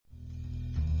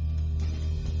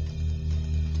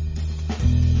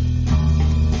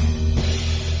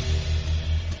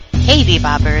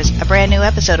Beboppers, a brand new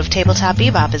episode of Tabletop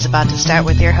Bebop is about to start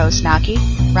with your hosts Naki,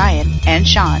 Ryan, and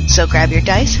Sean. So grab your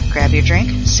dice, grab your drink,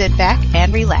 sit back,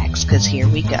 and relax, because here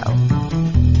we go.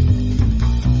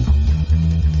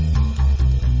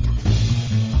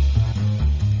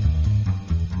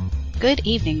 Good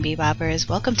evening, Beboppers.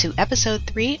 Welcome to episode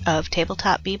 3 of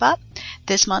Tabletop Bebop.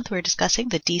 This month we're discussing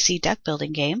the DC deck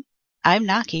building game. I'm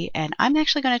Naki, and I'm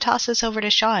actually going to toss this over to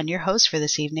Sean, your host for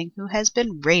this evening, who has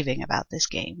been raving about this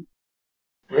game.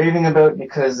 Raving about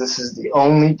because this is the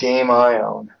only game I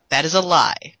own. That is a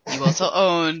lie. You also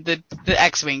own the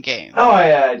X-Wing game. Oh,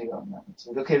 yeah, I do own that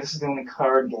too. Okay, this is the only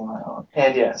card game I own.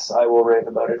 And yes, I will rave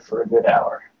about it for a good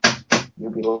hour.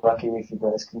 You'll be lucky if you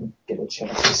guys can get a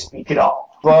chance to speak at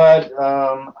all. But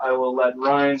I will let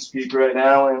Ryan speak right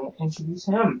now and introduce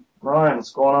him. Ryan, what's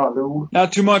going on, dude?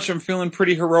 Not too much. I'm feeling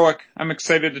pretty heroic. I'm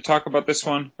excited to talk about this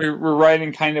one. We're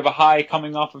riding kind of a high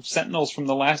coming off of Sentinels from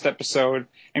the last episode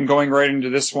and going right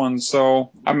into this one. So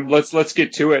let's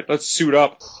get to it. Let's suit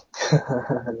up.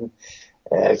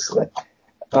 Excellent.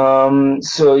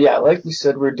 So yeah, like we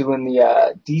said, we're doing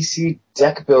the DC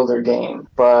Deckbuilder game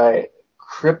by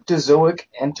Cryptozoic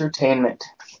Entertainment,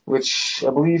 which I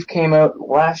believe came out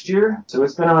last year, so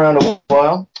it's been around a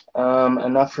while,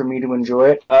 enough for me to enjoy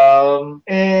it.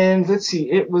 And let's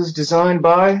see, it was designed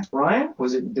by Ryan?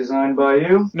 Was it designed by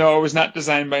you? No, it was not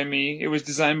designed by me. It was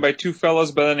designed by two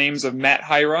fellows by the names of Matt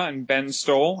Hyra and Ben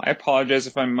Stoll. I apologize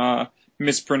if I'm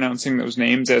mispronouncing those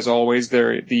names. As always,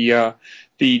 the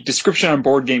description on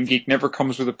Board Game Geek never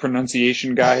comes with a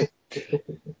pronunciation guide.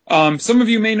 Some of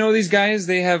you may know these guys.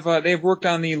 They have worked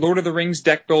on the Lord of the Rings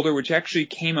deck builder, which actually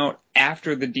came out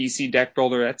after the DC deck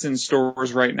builder. That's in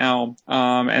stores right now.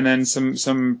 And then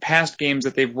some past games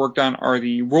that they've worked on are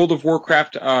the World of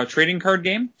Warcraft trading card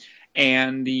game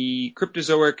and the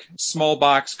Cryptozoic small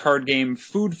box card game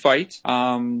Food Fight.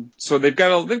 So they've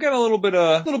got a little bit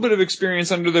of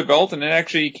experience under their belt, and it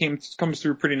actually comes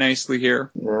through pretty nicely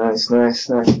here.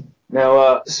 Nice.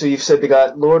 Now, so you've said they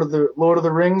got Lord of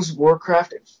the Rings,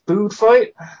 Warcraft, and Food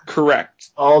Fight?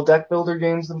 Correct. All deck builder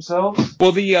games themselves?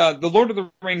 Well, the Lord of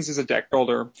the Rings is a deck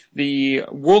builder. The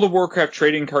World of Warcraft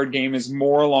trading card game is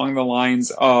more along the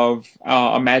lines of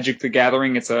a Magic the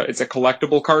Gathering. It's a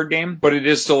collectible card game, but it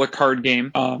is still a card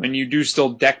game. And you do still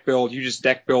deck build. You just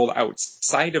deck build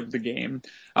outside of the game.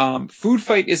 Food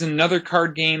Fight is another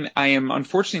card game. I am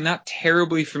unfortunately not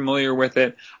terribly familiar with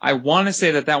it. I want to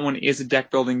say that one is a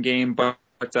deck building game, but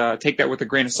take that with a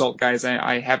grain of salt, guys.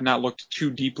 I have not looked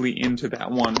too deeply into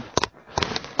that one.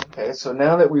 Okay, so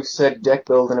now that we've said deck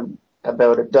building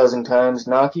about a dozen times,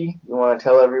 Naki, you want to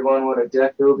tell everyone what a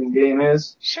deck building game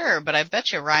is? Sure, but I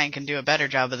bet you Ryan can do a better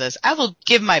job of this. I will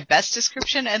give my best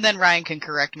description, and then Ryan can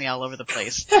correct me all over the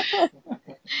place.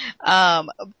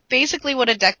 Basically what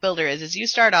a deck builder is you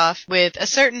start off with a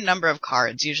certain number of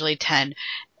cards, usually 10,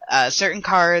 certain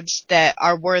cards that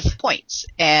are worth points,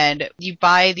 and you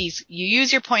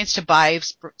use your points to buy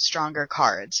stronger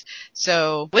cards.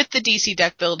 So with the DC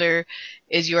deck builder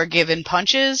is you are given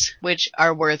punches, which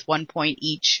are worth 1 point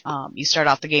each. You start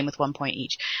off the game with 1 point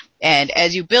each. And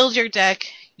as you build your deck,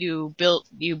 you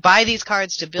buy these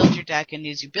cards to build your deck, and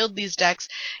as you build these decks,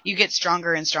 you get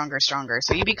stronger and stronger.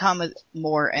 So you become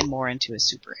more and more into a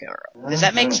superhero. Does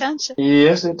that make sense?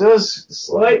 Yes, it does.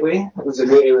 Slightly. It was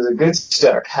a good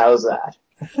start. How's that?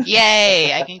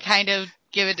 Yay! I can kind of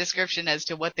give a description as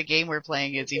to what the game we're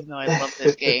playing is, even though I love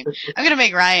this game. I'm going to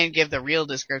make Ryan give the real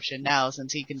description now,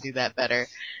 since he can do that better.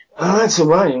 Alright, so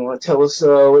Ryan, you want to tell us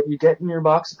what you get in your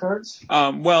box of cards?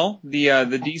 Well, the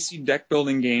DC deck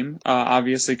building game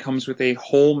obviously comes with a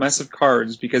whole mess of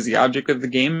cards, because the object of the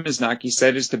game, as Naki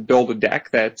said, is to build a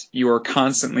deck that you are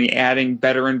constantly adding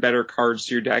better and better cards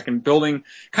to your deck and building,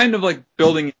 kind of like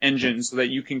building engines, so that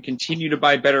you can continue to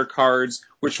buy better cards,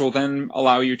 which will then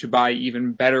allow you to buy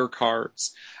even better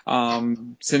cards.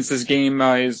 Since this game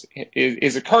is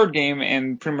a card game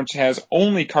and pretty much has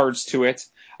only cards to it,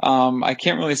 I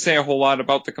can't really say a whole lot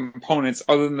about the components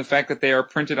other than the fact that they are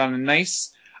printed on a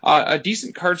nice, a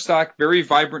decent cardstock, very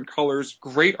vibrant colors,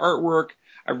 great artwork.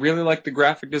 I really like the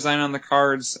graphic design on the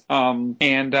cards, and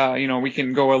we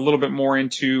can go a little bit more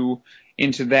into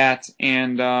that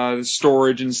and the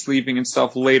storage and sleeving and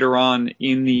stuff later on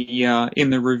in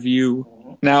the review.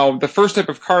 Now, the first type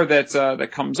of card that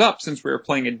comes up, since we are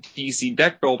playing a DC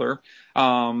deck builder,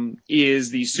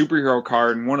 is the superhero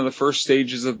card. And one of the first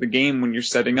stages of the game when you're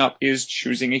setting up is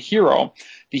choosing a hero.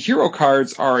 The hero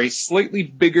cards are a slightly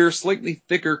bigger, slightly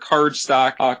thicker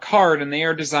cardstock card, and they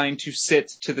are designed to sit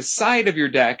to the side of your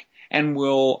deck and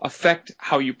will affect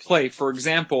how you play. For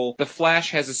example, the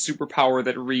Flash has a superpower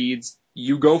that reads,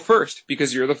 you go first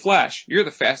because you're the Flash. You're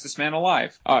the fastest man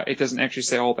alive. It doesn't actually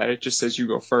say all that. It just says you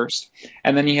go first.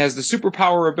 And then he has the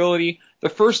superpower ability. The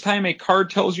first time a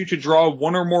card tells you to draw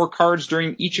one or more cards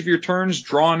during each of your turns,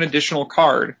 draw an additional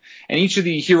card. And each of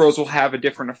the heroes will have a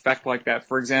different effect like that.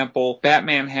 For example,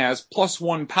 Batman has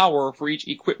 +1 power for each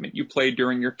equipment you play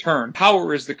during your turn.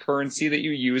 Power is the currency that you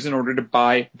use in order to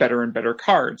buy better and better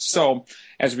cards. So,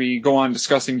 as we go on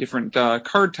discussing different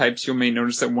card types, you may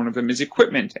notice that one of them is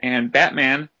equipment. And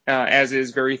Batman, as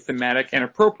is very thematic and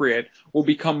appropriate, will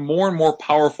become more and more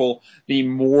powerful the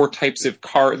more types of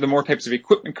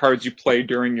equipment cards you play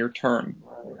during your turn.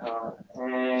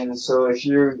 And so if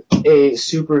you're a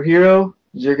superhero,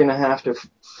 you're going to have to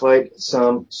fight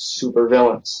some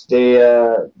supervillains.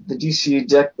 The DC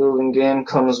deck building game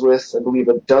comes with, I believe,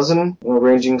 a dozen,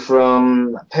 ranging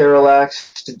from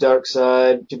Parallax to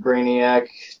Darkseid to Brainiac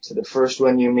to the first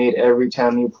one you meet every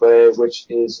time you play, which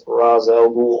is Ra's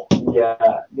al Ghul.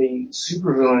 Yeah, the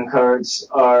supervillain cards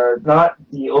are not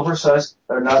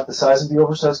the size of the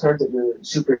oversized card that your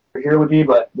superhero would be,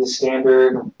 but the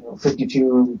standard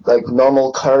 52 like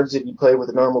normal cards that you play with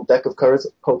a normal deck of cards, a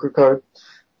poker card.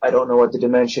 I don't know what the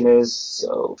dimension is,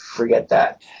 so forget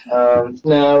that.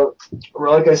 Now,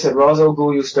 like I said, Ra's al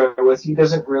Ghul you start with, he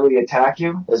doesn't really attack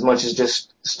you as much as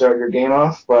just start your game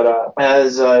off, but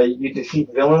as you defeat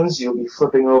villains, you'll be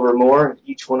flipping over more, and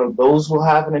each one of those will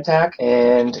have an attack.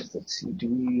 And let's see, do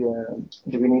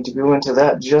we need to go into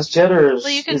that just yet, or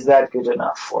is that good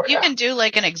enough for you? You can do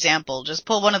like an example. Just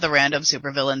pull one of the random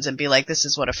supervillains and be like, "This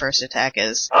is what a first attack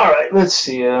is." All right, let's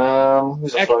see.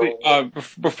 Actually,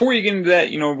 before you get into that,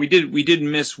 we did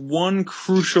miss one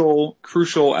crucial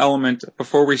element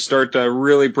before we start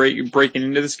really breaking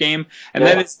into this game, and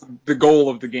that is the goal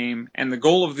of the game. And the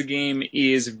goal of the game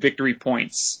is victory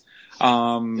points.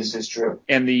 This is true.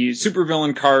 And the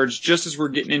supervillain cards, just as we're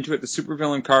getting into it, the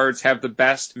supervillain cards have the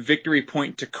best victory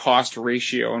point to cost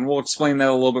ratio. And we'll explain that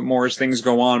a little bit more as things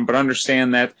go on. But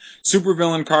understand that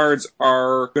supervillain cards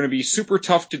are going to be super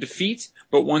tough to defeat.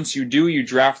 But once you do, you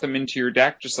draft them into your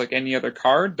deck just like any other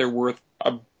card. They're worth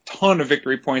a ton of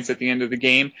victory points at the end of the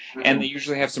game. And they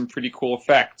usually have some pretty cool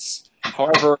effects.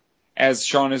 However, as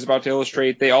Sean is about to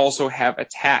illustrate, they also have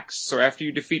attacks. So after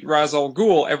you defeat Ra's al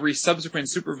Ghul, every subsequent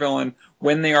supervillain,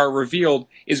 when they are revealed,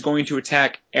 is going to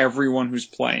attack everyone who's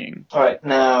playing. Alright,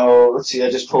 now, let's see, I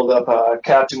just pulled up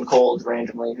Captain Cold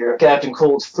randomly here. Captain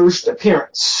Cold's first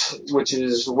appearance, which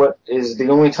is what is the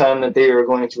only time that they are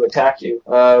going to attack you,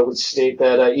 would state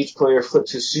that each player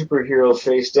flips his superhero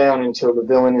face down until the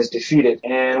villain is defeated.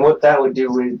 And what that would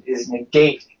do is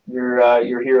negate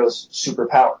your hero's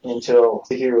superpower until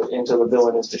the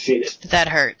villain is defeated. That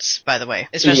hurts, by the way,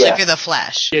 especially if you're the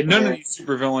Flash. Yeah, none of these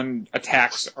supervillain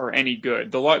attacks are any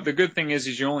good. The good thing is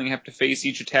you only have to face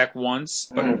each attack once.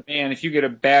 But man, if you get a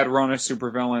bad run of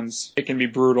supervillains, it can be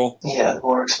brutal. Yeah,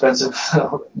 more expensive.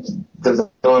 The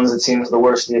villains, it seems, the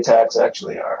worse the attacks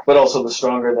actually are, but also the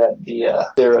stronger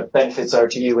that their benefits are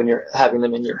to you when you're having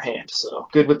them in your hand. So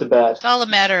good with the bad. It's all a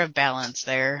matter of balance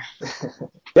there.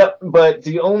 Yep, but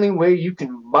the only way you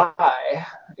can buy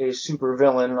a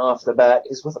supervillain off the bat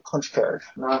is with a punch card.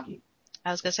 Rocky.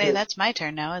 I was going to say, that's my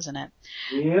turn now, isn't it?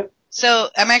 Yep. So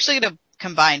I'm actually going to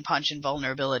combine punch and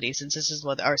vulnerability since this is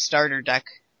what our starter deck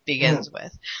begins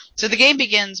with. So the game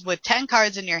begins with 10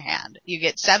 cards in your hand. You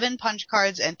get 7 punch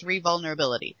cards and 3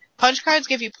 vulnerability. Punch cards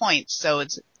give you points, so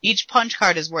each punch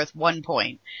card is worth 1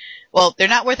 point. Well, they're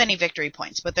not worth any victory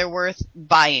points, but they're worth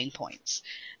buying points.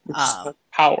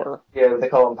 Power. Yeah, they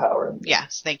call them power.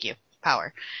 Yes, thank you.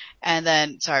 Power. And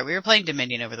then, sorry, we were playing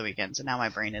Dominion over the weekend, so now my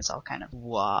brain is all kind of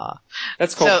wah.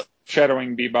 That's called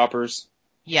shadowing beboppers.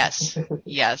 Yes.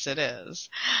 Yes, it is.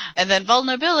 And then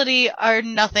vulnerability are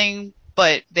nothing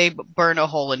but they burn a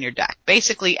hole in your deck.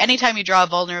 Basically, anytime you draw a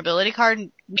vulnerability card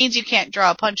means you can't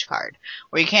draw a punch card,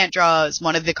 or you can't draw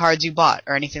one of the cards you bought,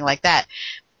 or anything like that.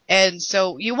 And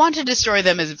so you want to destroy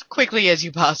them as quickly as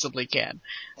you possibly can.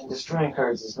 And destroying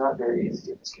cards is not very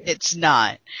easy in this game. It's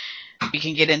not. We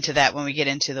can get into that when we get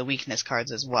into the weakness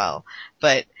cards as well.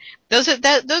 But those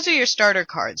are your starter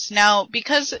cards. Now,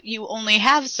 because you only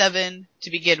have 7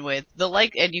 to begin with,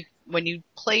 when you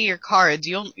play your cards,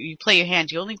 you play your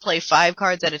hand, you only play 5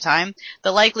 cards at a time.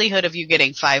 The likelihood of you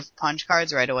getting 5 punch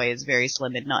cards right away is very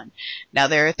slim to none. Now,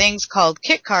 there are things called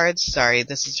kit cards. Sorry,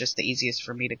 this is just the easiest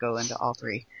for me to go into all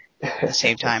 3 at the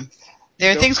same time.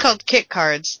 There are things called kit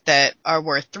cards that are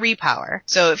worth 3 power.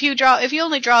 So if you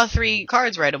only draw 3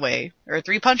 cards right away, or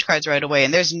 3 punch cards right away,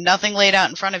 and there's nothing laid out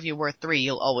in front of you worth 3,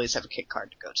 you'll always have a kit card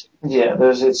to go to. Yeah,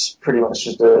 it's pretty much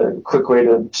just a quick way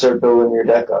to start building your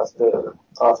deck off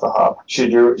off the hop.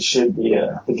 Should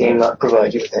the game not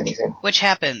provide you with anything? Which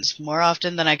happens more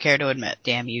often than I care to admit.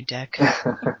 Damn you, Deck.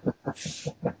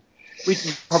 We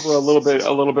can cover a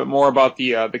little bit more about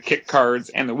the kick cards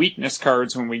and the weakness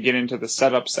cards when we get into the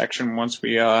setup section. Once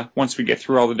we get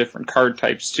through all the different card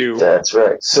types too. That's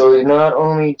right. So not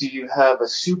only do you have a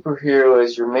superhero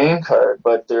as your main card,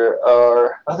 but there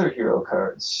are other hero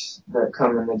cards that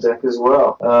come in the deck as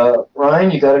well.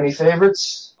 Ryan, you got any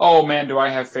favorites? Oh man, do I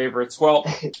have favorites? Well,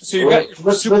 so you've got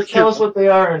your let's tell us what they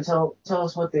are and tell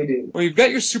us what they do. Well, you've got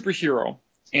your superhero.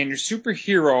 And your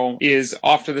superhero is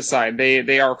off to the side.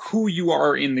 They are who you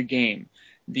are in the game.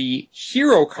 The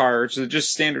hero cards, the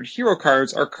just standard hero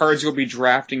cards, are cards you'll be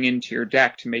drafting into your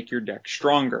deck to make your deck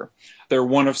stronger. They're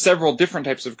one of several different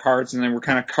types of cards, and then we're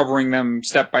kind of covering them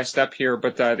step by step here,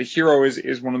 but the hero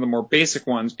is one of the more basic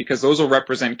ones, because those will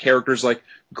represent characters like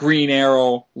Green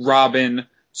Arrow, Robin,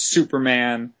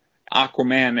 Superman,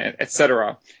 Aquaman,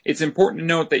 etc. It's important to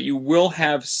note that you will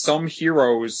have some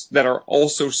heroes that are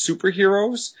also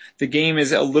superheroes. The game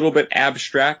is a little bit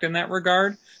abstract in that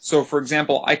regard. So, for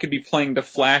example, I could be playing the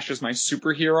Flash as my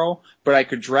superhero, but I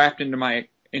could draft into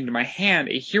my hand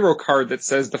a hero card that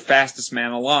says the fastest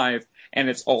man alive, and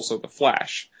it's also the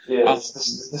Flash. Yeah, the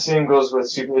same goes with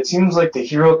super. It seems like the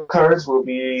hero cards will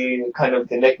be kind of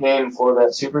the nickname for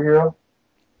that superhero.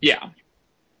 Yeah.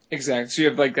 Exactly. So you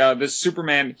have like the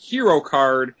Superman hero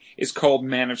card is called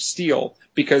Man of Steel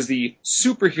because the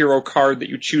superhero card that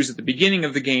you choose at the beginning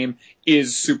of the game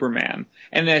is Superman.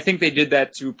 And I think they did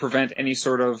that to prevent any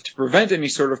sort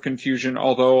of confusion.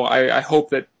 Although I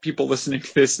hope that people listening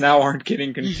to this now aren't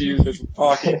getting confused as we're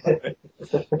talking about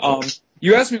it.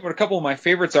 You asked me what a couple of my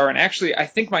favorites are, and actually I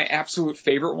think my absolute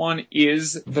favorite one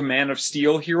is the Man of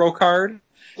Steel hero card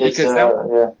because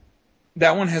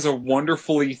that one has a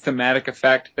wonderfully thematic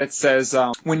effect that says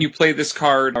when you play this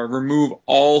card, remove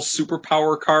all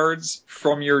superpower cards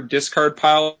from your discard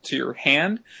pile to your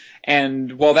hand.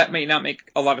 And while that may not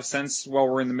make a lot of sense while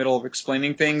we're in the middle of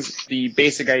explaining things, the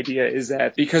basic idea is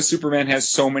that because Superman has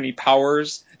so many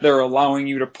powers, they're allowing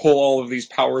you to pull all of these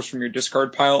powers from your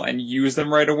discard pile and use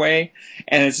them right away.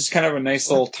 And it's just kind of a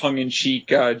nice little tongue-in-cheek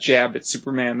jab at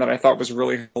Superman that I thought was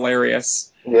really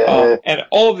hilarious. Yeah. And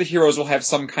all of the heroes will have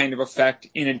some kind of effect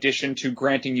in addition to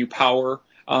granting you power.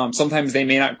 Sometimes they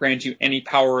may not grant you any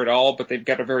power at all, but they've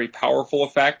got a very powerful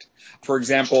effect. For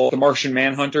example, the Martian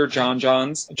Manhunter, John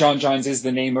Johns. John Johns is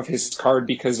the name of his card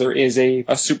because there is a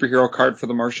superhero card for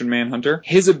the Martian Manhunter.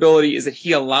 His ability is that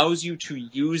he allows you to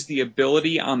use the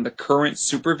ability on the current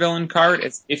supervillain card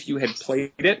as if you had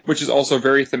played it, which is also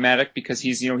very thematic because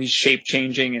he's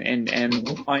shape-changing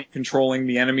and mind-controlling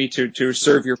the enemy to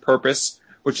serve your purpose,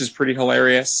 which is pretty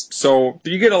hilarious. So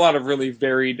you get a lot of really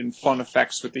varied and fun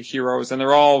effects with the heroes, and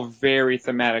they're all very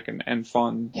thematic and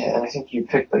fun. Yeah, and I think you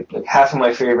picked like half of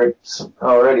my favorites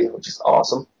already, which is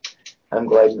awesome. I'm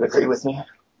glad you agree with me.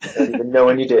 I don't even know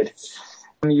when you did.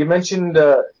 You mentioned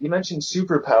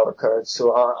superpower cards,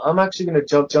 so I'm actually going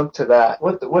to jump to that.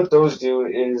 What those do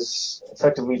is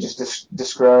effectively just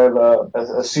describe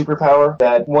a superpower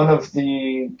that one of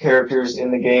the characters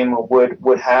in the game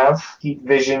would have. Heat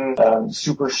vision,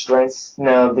 super strength.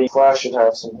 Now the Flash should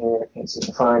have some here. I can't seem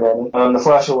to find any. The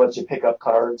Flash will let you pick up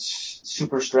cards.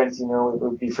 Super strength, it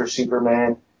would be for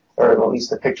Superman, or at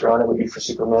least the picture on it would be for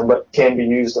Superman, but can be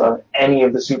used on any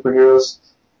of the superheroes.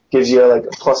 Gives you like a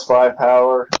 +5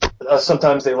 power.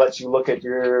 Sometimes they let you look at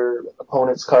your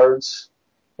opponent's cards,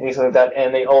 anything like that,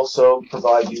 and they also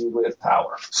provide you with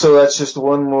power. So that's just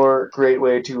one more great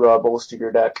way to bolster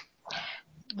your deck.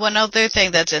 One other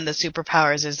thing that's in the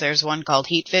superpowers is there's one called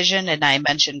Heat Vision, and I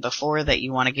mentioned before that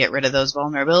you want to get rid of those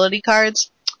vulnerability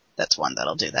cards. That's one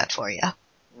that'll do that for you.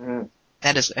 Mm.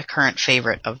 That is a current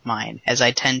favorite of mine, as I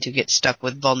tend to get stuck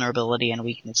with vulnerability and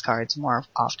weakness cards more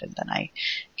often than I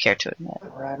care to admit.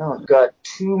 Right on. We've got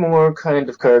two more kind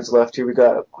of cards left here. We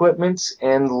got equipments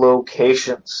and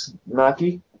locations.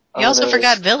 Naki? You also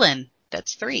forgot villain.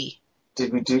 That's 3.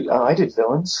 Did we do... I did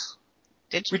villains.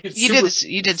 You did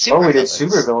super Oh, we did villains.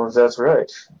 super villains, that's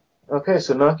right. Okay,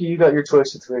 so Naki, you got your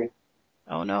choice of 3.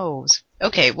 Oh no.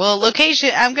 Okay, well, location,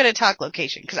 I'm going to talk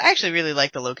location, because I actually really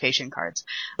like the location cards.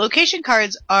 Location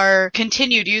cards are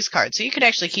continued use cards, so you can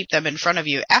actually keep them in front of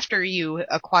you after you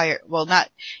acquire,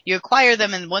 you acquire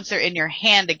them, and once they're in your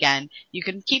hand again, you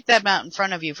can keep them out in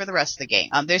front of you for the rest of the game.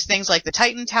 There's things like the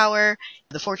Titan Tower,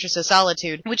 the Fortress of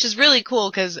Solitude, which is really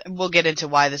cool, because we'll get into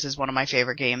why this is one of my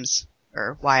favorite games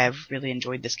or why I've really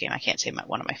enjoyed this game. I can't say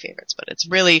one of my favorites, but it's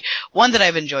really one that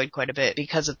I've enjoyed quite a bit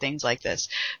because of things like this.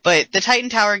 But the Titan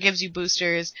Tower gives you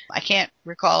boosters. I can't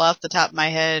recall off the top of my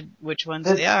head which ones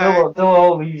they are. They'll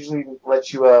all usually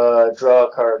let you draw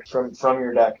a card from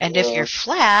your deck. And if you're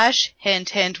Flash, hint,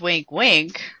 hint, wink,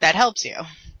 wink, that helps you.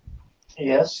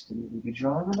 Yes, you could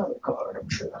draw another card, I'm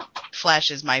sure.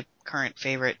 Flash is my current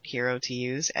favorite hero to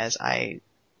use, as I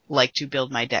like to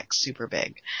build my decks super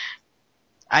big.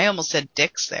 I almost said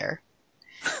dicks there.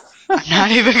 I'm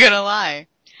not even gonna lie.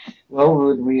 Well,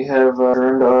 would we have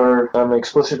earned our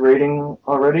explicit rating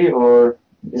already, or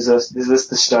is this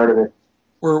the start of it?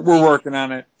 We're working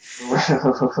on it.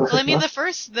 Well, I mean, the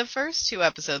first 2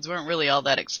 episodes weren't really all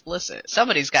that explicit.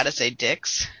 Somebody's got to say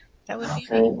dicks. That would be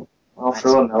me. I'll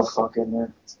throw a no fuck in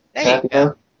there. There you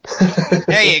go.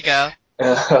 There you go.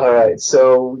 Alright,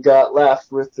 so we got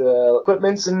left with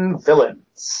equipments and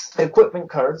villains. Equipment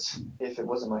cards, if it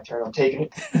wasn't my turn, I'm taking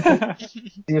it.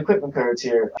 The equipment cards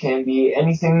here can be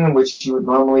anything which you would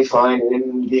normally find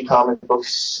in the comic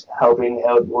books helping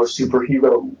out your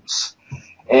superheroes.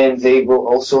 And they will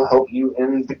also help you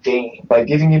in the game by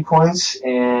giving you points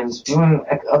and doing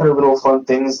other little fun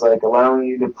things like allowing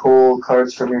you to pull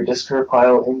cards from your discard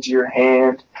pile into your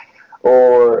hand,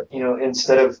 or,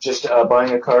 instead of just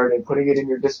buying a card and putting it in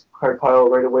your discard pile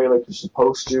right away like you're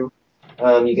supposed to,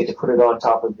 you get to put it on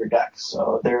top of your deck.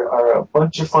 So there are a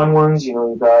bunch of fun ones.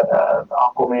 You've got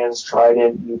Aquaman's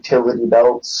Trident, utility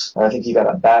belts. I think you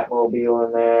got a Batmobile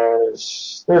in there.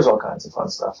 There's all kinds of fun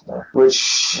stuff in there.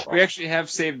 Which we actually have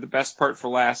saved the best part for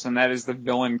last, and that is the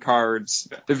villain cards.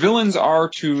 The villains are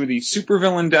to the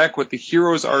supervillain deck what the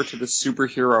heroes are to the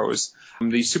superheroes.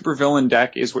 The supervillain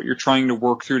deck is what you're trying to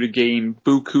work through to gain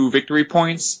buku victory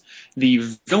points.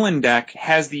 The villain deck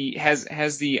has the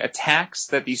attacks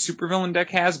that the supervillain deck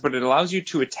has, but it allows you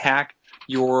to attack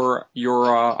your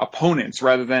opponents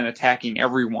rather than attacking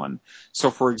everyone.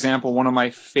 So, for example, one of my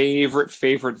favorite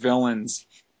villains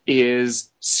is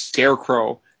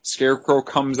Scarecrow. Scarecrow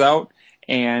comes out,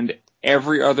 and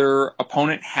every other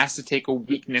opponent has to take a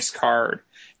weakness card.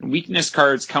 And weakness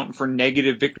cards count for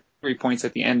negative victory points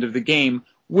at the end of the game,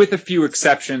 with a few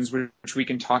exceptions, which we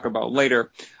can talk about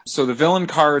later. So the villain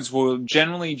cards will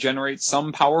generally generate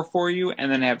some power for you,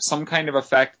 and then have some kind of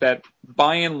effect that,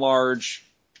 by and large,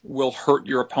 will hurt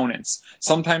your opponents.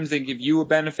 Sometimes they give you a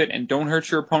benefit and don't hurt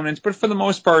your opponents, but for the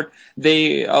most part,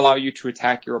 they allow you to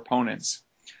attack your opponents.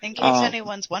 In case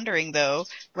anyone's wondering, though,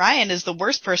 Ryan is the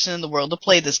worst person in the world to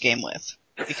play this game with,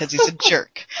 because he's a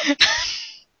jerk.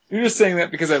 You're just saying that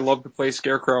because I love to play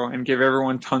Scarecrow and give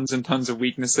everyone tons and tons of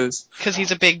weaknesses. Because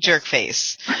he's a big jerk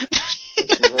face.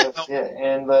 Yeah,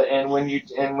 and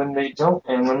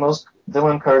when most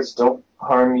villain cards don't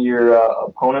harm your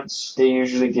opponents, they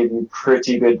usually give you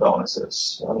pretty good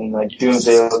bonuses. I mean, like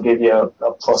Doomsday will give you a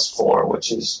 +4,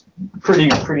 which is pretty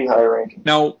high ranking.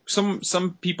 Now,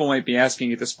 some people might be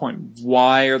asking at this point,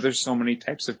 why are there so many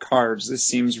types of cards? This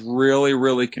seems really,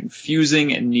 really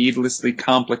confusing and needlessly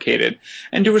complicated.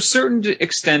 And to a certain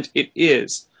extent, it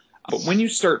is. But when you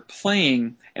start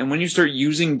playing and when you start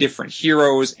using different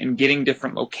heroes and getting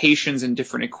different locations and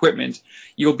different equipment,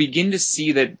 you'll begin to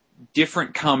see that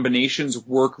different combinations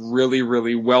work really,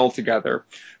 really well together.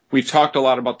 We've talked a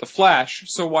lot about the Flash,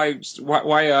 so why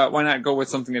not go with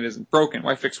something that isn't broken?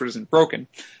 Why fix what isn't broken?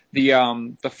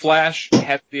 The Flash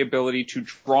has the ability to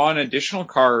draw an additional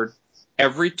card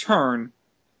every turn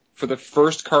for the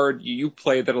first card you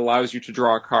play that allows you to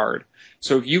draw a card.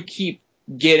 So if you keep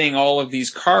getting all of these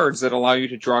cards that allow you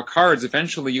to draw cards,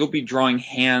 eventually you'll be drawing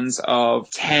hands of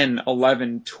 10,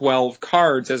 11, 12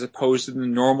 cards as opposed to the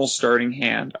normal starting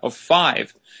hand of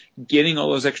 5. Getting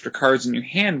all those extra cards in your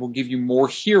hand will give you more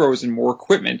heroes and more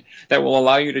equipment that will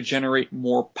allow you to generate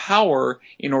more power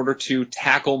in order to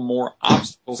tackle more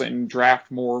obstacles and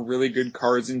draft more really good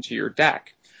cards into your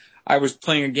deck. I was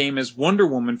playing a game as Wonder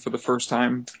Woman for the first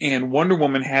time, and Wonder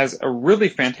Woman has a really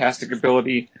fantastic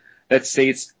ability that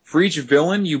states, for each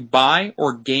villain you buy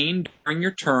or gain during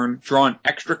your turn, draw an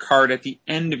extra card at the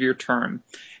end of your turn.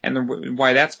 And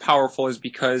why that's powerful is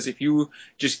because if you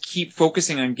just keep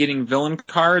focusing on getting villain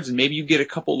cards, and maybe you get a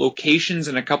couple locations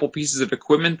and a couple pieces of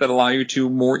equipment that allow you to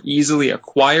more easily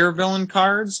acquire villain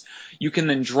cards, you can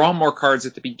then draw more cards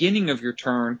at the beginning of your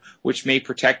turn, which may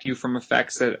protect you from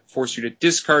effects that force you to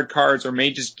discard cards, or may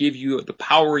just give you the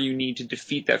power you need to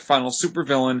defeat that final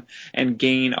supervillain and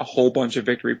gain a whole bunch of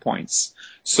victory points.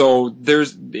 So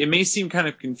it may seem kind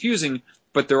of confusing,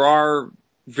 but there are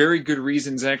very good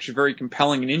reasons and actually very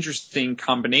compelling and interesting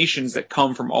combinations that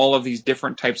come from all of these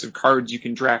different types of cards you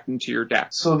can draft into your deck.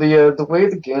 So the way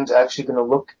the game's actually going to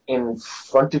look in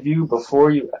front of you before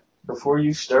you before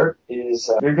you start is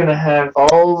you're going to have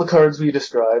all the cards we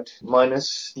described,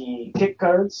 minus the kick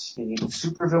cards, the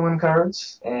supervillain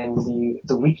cards, and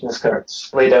the weakness cards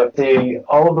laid out.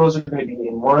 All of those are going to be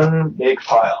in one big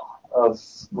pile, of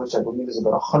which I believe is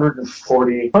about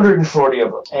 140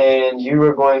 of them. And you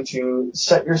are going to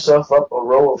set yourself up a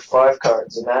row of 5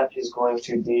 cards, and that is going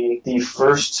to be the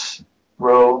first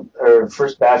row or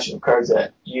first batch of cards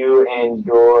that you and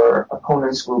your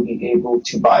opponents will be able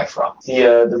to buy from.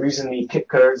 The reason the kick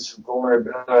cards,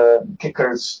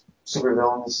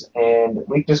 supervillains, and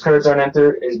weakness cards aren't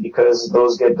entered is because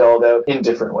those get dolled out in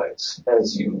different ways,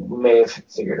 as you may have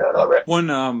figured out already.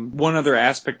 One other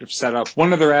aspect of setup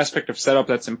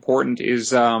that's important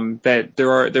is that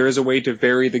there is a way to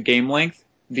vary the game length.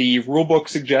 The rulebook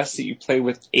suggests that you play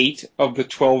with 8 of the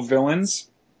 12 villains,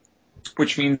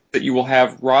 which means that you will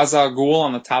have Ra's al Ghul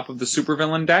on the top of the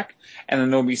supervillain deck, and then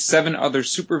there will be 7 other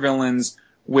supervillains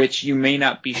which you may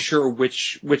not be sure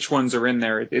which ones are in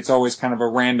there. It's always kind of a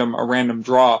random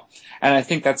draw. And I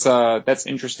think that's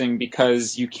interesting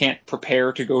because you can't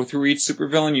prepare to go through each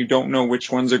supervillain. You don't know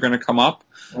which ones are going to come up.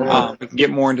 We can get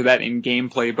more into that in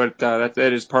gameplay, but that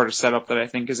is part of setup that I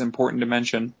think is important to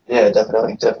mention. Yeah,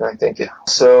 definitely, thank you.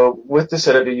 So with the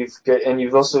setup,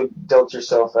 you've also dealt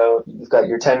yourself out. You've got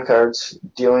your 10 cards,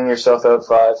 dealing yourself out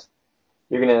 5.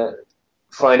 You're gonna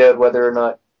find out whether or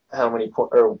not you're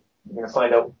gonna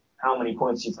find out how many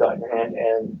points you've got in your hand,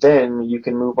 and then you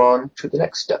can move on to the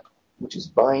next step, which is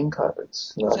buying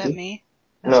cards. Is that me?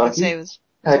 How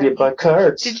do you buy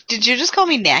cards? Did you just call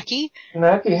me Knacky?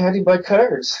 Knacky, how do you buy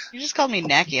cards? You just called me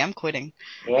Knacky. I'm quitting.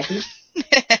 Knacky?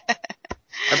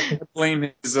 I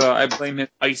blame his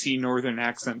icy northern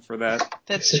accent for that.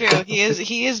 That's true.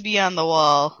 He is beyond the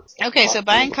wall. Okay, so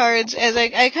buying cards, as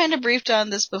I kind of briefed on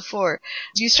this before,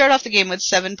 you start off the game with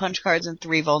 7 punch cards and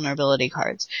 3 vulnerability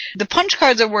cards. The punch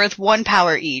cards are worth 1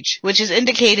 power each, which is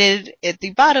indicated at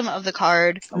the bottom of the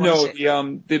card. No,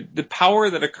 the power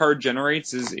that a card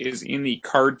generates is in the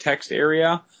card text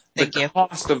area. Thank you. The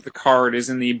cost of the card is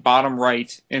in the bottom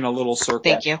right in a little circle.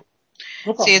 Thank you.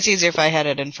 No problem. See, it's easier if I had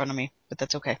it in front of me, but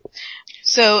that's okay.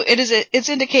 So it's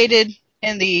indicated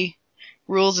in the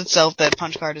rules itself that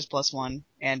punch card is +1,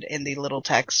 and in the little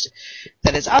text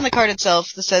that is on the card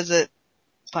itself that says that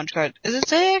punch card. Does it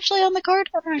say actually on the card?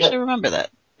 I don't actually remember that.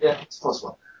 Yeah, it's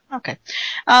 +1. Okay.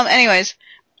 Anyways,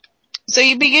 so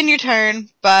you begin your turn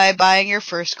by buying your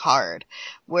first card,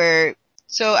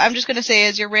 so I'm just gonna say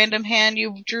as your random hand,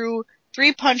 you drew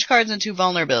 3 punch cards and 2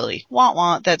 vulnerability.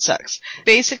 Wah, that sucks.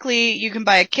 Basically, you can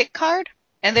buy a kick card,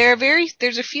 and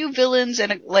there's a few villains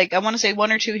and I want to say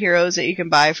 1 or 2 heroes that you can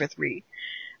buy for 3.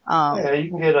 Yeah, you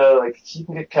can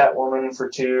get Catwoman for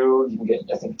 2. You can get,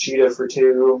 I think, Cheetah for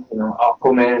 2.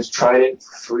 Aquaman's tried it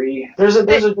for free. There's a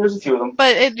few of them.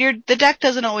 But the deck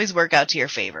doesn't always work out to your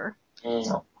favor.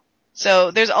 No.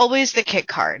 So there's always the kick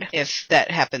card, if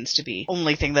that happens to be the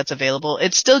only thing that's available.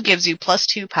 It still gives you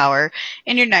 +2 power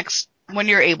in your next when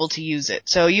you're able to use it.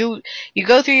 So you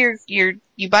go through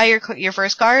you buy your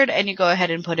first card and you go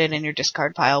ahead and put it in your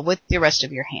discard pile with the rest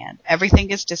of your hand. Everything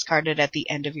gets discarded at the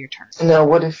end of your turn. Now,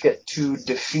 what if you get to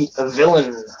defeat a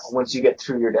villain once you get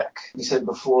through your deck? You said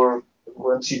before,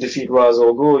 once you defeat Ra's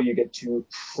al Ghul, you get to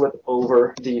flip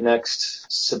over the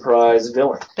next surprise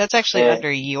villain. That's actually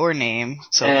under your name,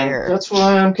 so there. That's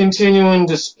why I'm continuing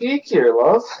to speak here,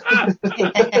 love.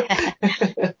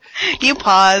 You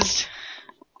paused.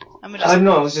 I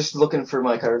was just looking for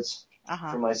my cards.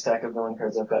 For my stack of villain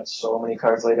cards. I've got so many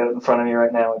cards laid out in front of me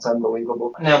right now. It's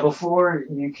unbelievable. Now, before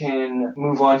you can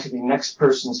move on to the next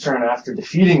person's turn after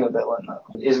defeating a villain,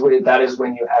 that is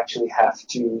when you actually have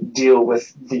to deal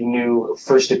with the new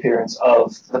first appearance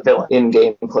of the villain in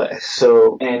gameplay.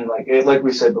 So, and like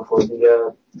we said before,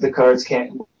 the cards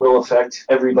will affect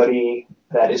everybody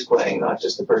that is playing, not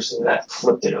just the person that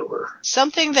flipped it over.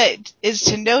 Something that is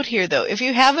to note here, though, if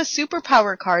you have a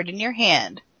superpower card in your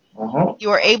hand, you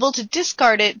are able to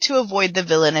discard it to avoid the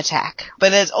villain attack.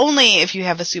 But that's only if you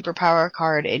have a superpower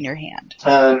card in your hand.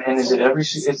 And is it every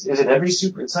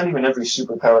super? It's not even every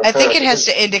superpower card. I think it has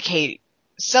to indicate.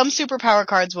 Some superpower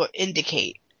cards will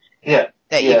indicate that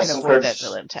you can avoid that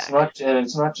villain attack.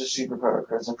 It's not just superpower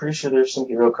cards. I'm pretty sure there's some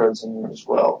hero cards in there as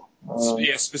well.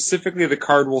 Specifically the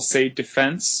card will say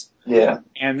defense. Yeah.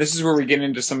 And this is where we get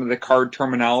into some of the card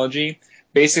terminology.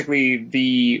 Basically,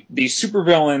 the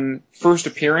supervillain first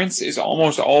appearance is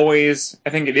almost always, I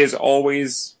think it is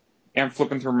always, I'm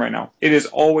flipping through them right now, it is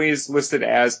always listed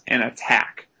as an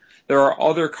attack. There are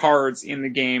other cards in the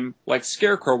game, like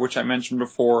Scarecrow, which I mentioned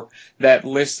before, that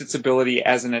list its ability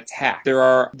as an attack. There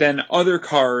are then other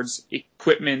cards,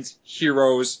 equipment,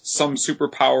 heroes, some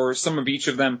superpowers, some of each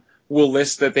of them, will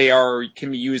list that they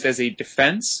can be used as a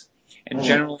defense. And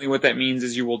generally what that means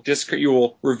is you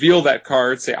will reveal that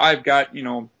card, say, I've got,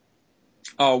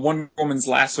 Wonder Woman's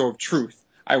Lasso of Truth.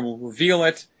 I will reveal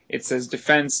it. It says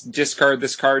defense, discard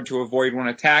this card to avoid one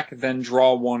attack, then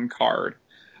draw one card.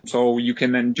 So you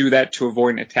can then do that to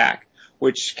avoid an attack,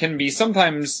 which can be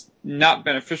sometimes not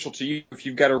beneficial to you. If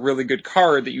you've got a really good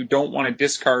card that you don't want to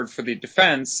discard for the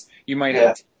defense, you might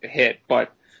have to take a hit,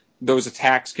 but those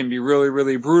attacks can be really,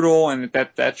 really brutal, and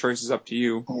that choice is up to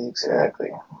you. Exactly.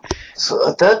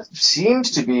 So that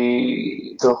seems to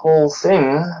be the whole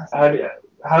thing.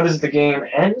 How does the game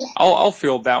end? I'll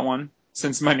field that one,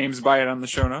 since my name's by it on the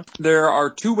show notes. There are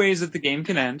two ways that the game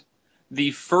can end.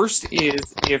 The first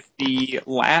is if the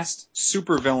last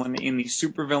supervillain in the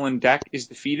supervillain deck is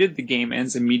defeated, the game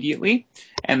ends immediately,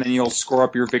 and then you'll score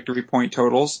up your victory point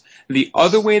totals. The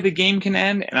other way the game can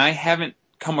end, and I haven't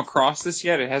come across this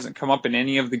yet, it hasn't come up in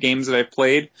any of the games that I've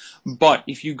played, but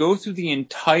if you go through the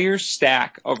entire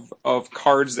stack of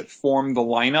cards that form the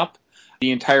lineup,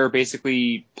 the entire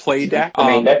basically play deck. The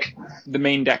main deck? The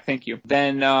main deck, thank you.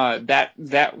 Then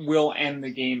that will end the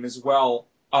game as well.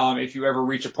 If you ever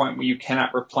reach a point where you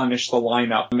cannot replenish the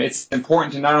lineup. It's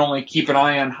important to not only keep an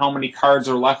eye on how many cards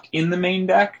are left in the main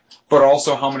deck, but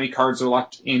also how many cards are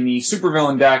left in the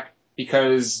supervillain deck,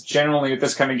 because generally with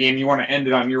this kind of game, you want to end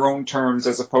it on your own terms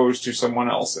as opposed to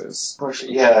someone else's.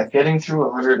 Yeah, getting through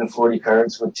 140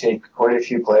 cards would take quite a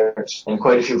few players and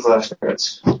quite a few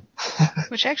flashcards.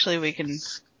 Which actually we can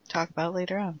talk about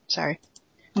later on. Sorry.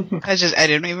 I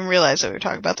didn't even realize that we were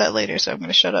talking about that later, so I'm going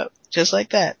to shut up. Just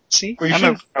like that. See? Well, you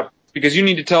should, because you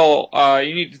need to tell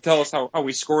us how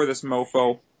we score this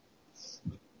mofo.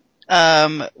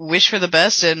 Wish for the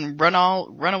best and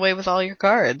run away with all your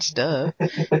cards. Duh.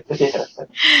 Yeah.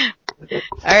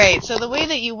 Alright, so the way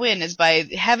that you win is by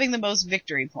having the most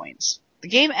victory points. The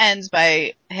game ends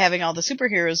by having all the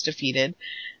superheroes defeated.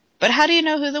 But how do you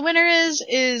know who the winner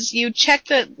is you check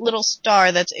the little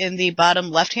star that's in the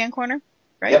bottom left-hand corner,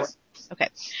 right? Yep. Okay.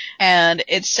 And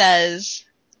it says,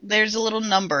 there's a little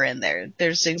number in there.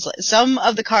 There's things like, some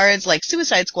of the cards, like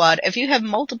Suicide Squad, if you have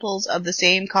multiples of the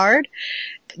same card,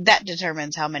 that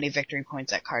determines how many victory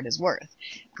points that card is worth.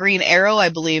 Green Arrow, I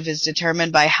believe, is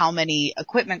determined by how many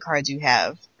equipment cards you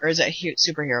have. Or is it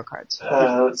superhero cards?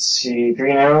 Let's see.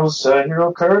 Green Arrow's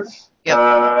hero card. Yep.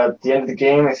 At the end of the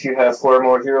game, if you have 4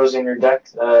 more heroes in your deck,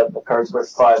 the card's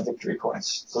worth 5 victory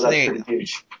points. So that's pretty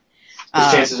huge.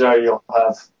 Because chances are you'll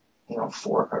have,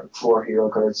 4 hero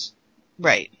cards.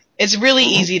 Right. It's really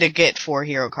easy to get 4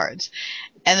 hero cards.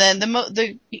 And then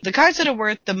the cards that are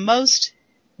worth the most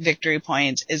victory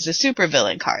points is the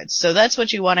supervillain cards. So that's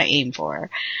what you want to aim for.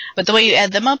 But the way you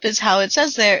add them up is how it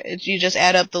says there. You just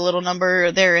add up the little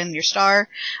number there in your star.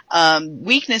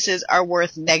 Weaknesses are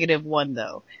worth -1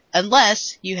 though,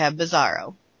 unless you have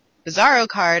Bizarro. Bizarro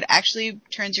card actually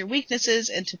turns your weaknesses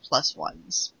into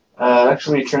 +1s.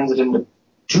 Actually turns it into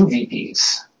 2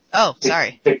 VPs. Oh,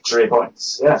 sorry. Victory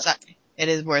points, yeah. Sorry. It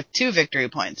is worth 2 victory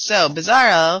points. So,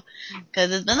 Bizarro,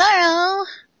 because it's Bizarro,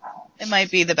 it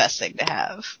might be the best thing to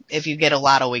have if you get a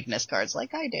lot of weakness cards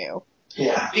like I do.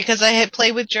 Yeah. Because I had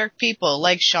played with jerk people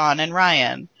like Sean and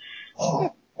Ryan.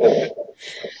 Oh.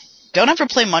 Don't ever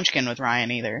play Munchkin with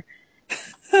Ryan either.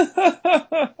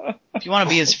 If you want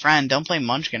to be his friend, don't play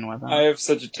Munchkin with him. I have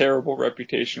such a terrible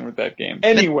reputation with that game.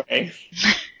 Anyway.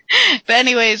 But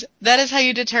anyways, that is how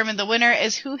you determine the winner,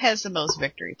 is who has the most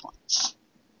victory points.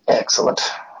 Excellent.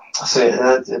 So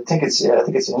I think it's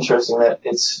interesting that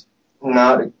it's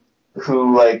not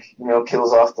who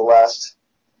kills off the last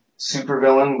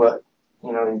supervillain, but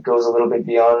it goes a little bit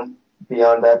beyond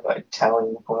that by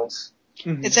tallying the points.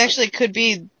 Mm-hmm. It actually could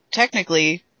be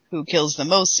technically who kills the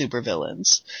most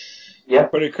supervillains. Yeah.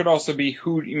 But it could also be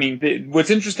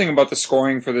what's interesting about the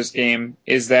scoring for this game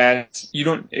is that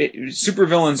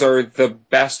supervillains are the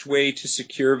best way to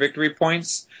secure victory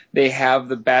points. They have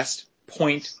the best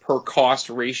point per cost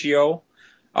ratio,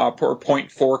 per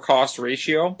point for cost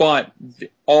ratio, but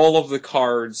all of the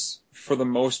cards, for the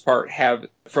most part, have,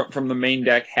 from the main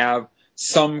deck, have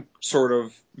some sort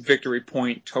of victory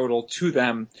point total to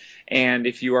them. And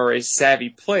if you are a savvy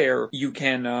player, you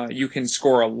can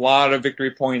score a lot of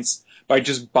victory points by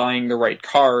just buying the right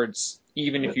cards,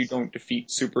 even if you don't defeat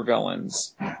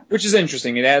supervillains, which is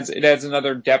interesting. It adds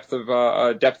another depth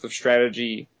of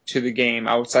strategy to the game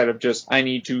outside of just I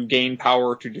need to gain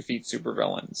power to defeat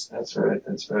supervillains. That's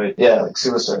right. Yeah, like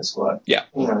Suicide Squad. Yeah.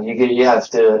 You have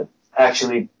to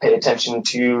actually pay attention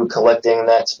to collecting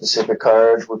that specific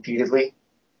card repeatedly.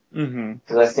 Mm-hmm.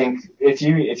 Because I think if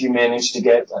you manage to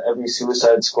get every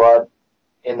Suicide Squad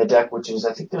in the deck, which is,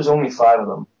 I think there's only 5 of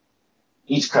them,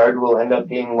 each card will end up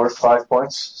being worth 5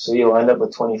 points. So you'll end up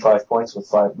with 25 points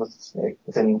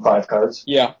within 5 cards.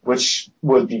 Yeah. Which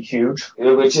would be huge.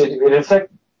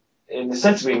 It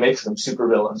essentially makes them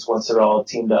supervillains once they're all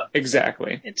teamed up.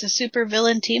 Exactly. It's a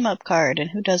supervillain team-up card, and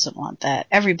who doesn't want that?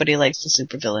 Everybody likes the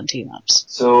supervillain team-ups.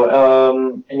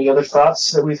 So, any other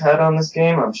thoughts that we've had on this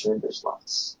game? I'm sure there's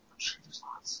lots.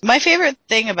 My favorite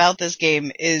thing about this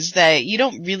game is that you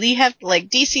don't really have, like,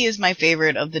 DC is my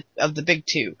favorite of the big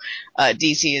two.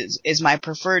 DC is my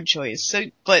preferred choice. So,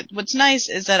 but what's nice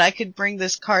is that I could bring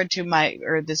this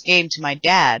this game to my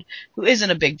dad, who isn't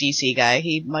a big DC guy.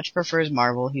 He much prefers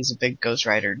Marvel. He's a big Ghost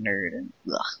Rider nerd and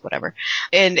whatever.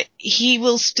 And he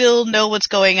will still know what's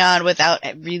going on without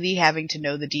really having to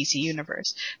know the DC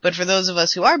universe. But for those of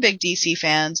us who are big DC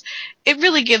fans, it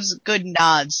really gives good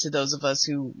nods to those of us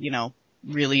who,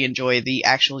 really enjoy the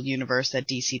actual universe that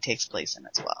DC takes place in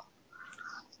as well.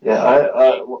 Yeah,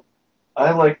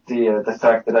 I like the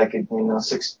fact that I could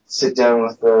sit down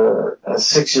with a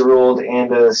 6-year-old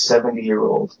and a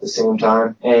 70-year-old at the same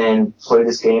time and play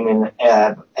this game and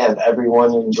have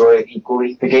everyone enjoy it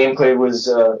equally. The gameplay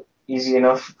was easy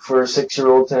enough for a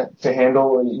 6-year-old to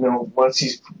handle. Once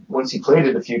he played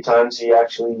it a few times, he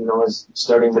actually is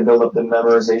starting to build up the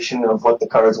memorization of what the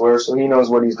cards were, so he knows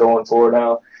what he's going for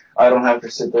now. I don't have to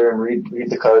sit there and read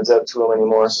the cards out to him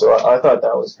anymore, so I thought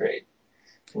that was great.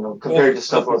 Compared to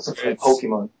stuff like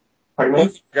Pokemon. Pardon me?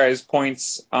 Both you guys'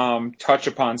 points touch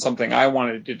upon something I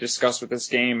wanted to discuss with this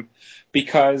game,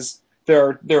 because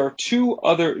there are two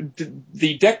other.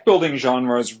 The deck building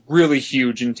genre is really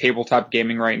huge in tabletop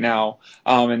gaming right now,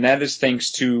 and that is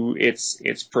thanks to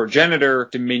its progenitor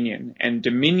Dominion. And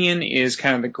Dominion is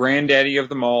kind of the granddaddy of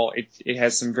them all. It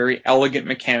has some very elegant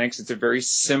mechanics. It's a very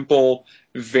simple,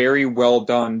 very well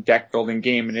done deck building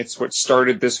game, and it's what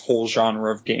started this whole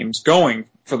genre of games going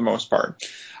for the most part.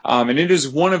 And it is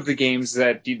one of the games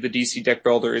that the DC Deck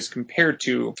Builder is compared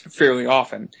to fairly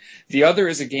often. The other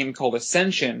is a game called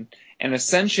Ascension, and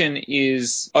Ascension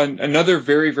is another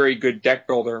very, very good deck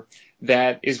builder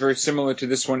that is very similar to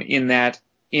this one in that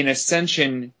in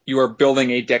Ascension you are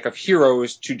building a deck of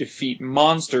heroes to defeat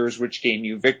monsters which gain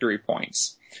you victory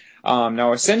points.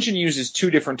 Now, Ascension uses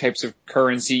two different types of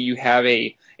currency. You have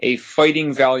a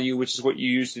fighting value, which is what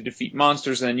you use to defeat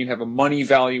monsters, and then you have a money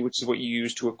value, which is what you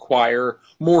use to acquire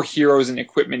more heroes and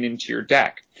equipment into your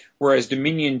deck. Whereas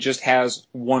Dominion just has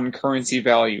one currency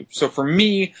value. So for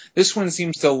me, this one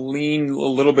seems to lean a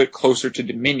little bit closer to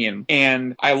Dominion.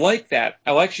 And I like that.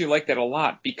 I actually like that a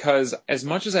lot, because as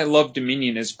much as I love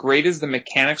Dominion, as great as the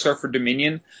mechanics are for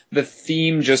Dominion, the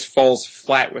theme just falls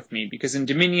flat with me. Because in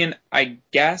Dominion, I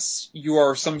guess you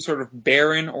are some sort of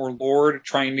baron or lord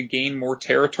trying to gain more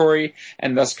territory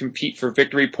and thus compete for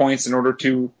victory points in order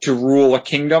to rule a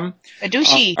kingdom. A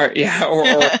douchey. Or a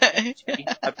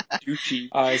douchey,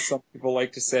 as some people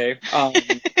like to say.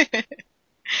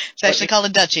 It's actually called a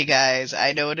duchy, guys.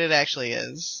 I know what it actually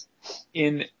is.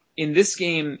 In this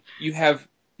game, you have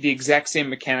the exact same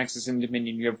mechanics as in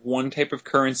Dominion. You have one type of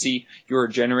currency. You are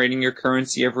generating your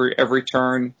currency every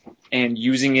turn and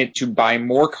using it to buy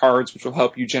more cards, which will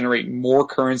help you generate more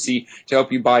currency to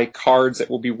help you buy cards that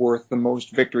will be worth the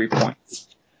most victory points.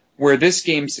 Where this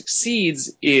game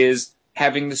succeeds is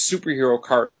having the superhero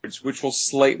cards, which will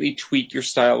slightly tweak your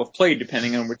style of play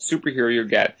depending on which superhero you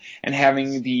get, and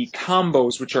having the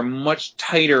combos, which are much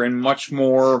tighter and much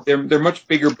more, they're much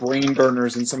bigger brain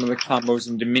burners than some of the combos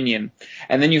in Dominion.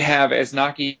 And then you have, as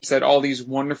Naki said, all these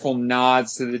wonderful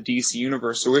nods to the DC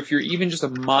universe. So if you're even just a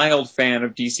mild fan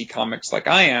of DC comics like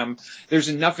I am, there's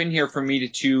enough in here for me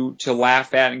to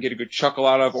laugh at and get a good chuckle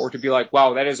out of, or to be like,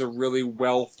 wow, that is a really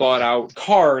well thought out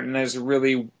card, and that is a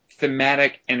really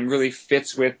thematic and really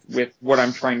fits with what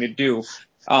I'm trying to do.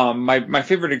 My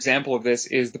favorite example of this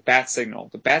is the bat signal.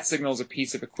 The bat signal is a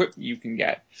piece of equipment you can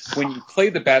get. When you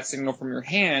play the bat signal from your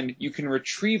hand, you can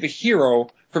retrieve a hero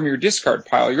from your discard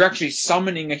pile. You're actually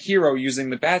summoning a hero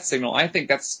using the bat signal. I think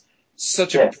that's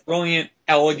such a brilliant,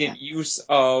 elegant use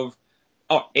of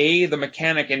A, the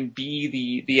mechanic, and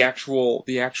B, the actual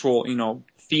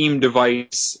theme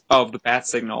device of the bat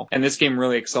signal. And this game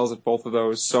really excels at both of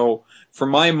those. So for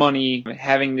my money,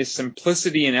 having this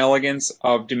simplicity and elegance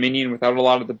of Dominion without a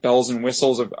lot of the bells and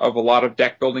whistles of a lot of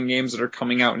deck building games that are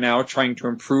coming out now trying to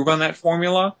improve on that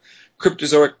formula,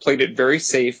 Cryptozoic played it very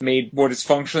safe, made what is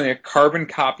functionally a carbon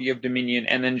copy of Dominion,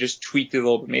 and then just tweaked it a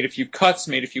little bit. Made a few cuts,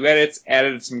 made a few edits,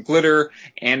 added some glitter,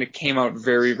 and it came out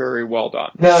very, very well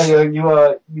done. Now,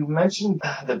 you mentioned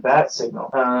the bat signal.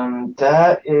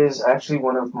 That is actually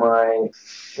one of my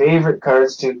favorite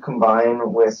cards to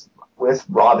combine with with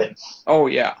Robin. Oh,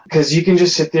 yeah. Because you can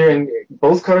just sit there and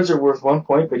both cards are worth 1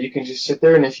 point, but you can just sit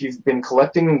there and if you've been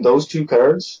collecting those 2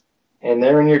 cards and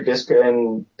they're in your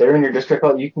discard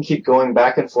pile, you can keep going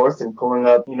back and forth and pulling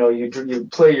up. You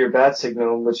play your bat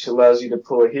signal, which allows you to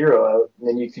pull a hero out, and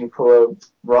then you can pull out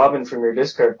Robin from your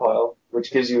discard pile,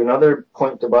 which gives you another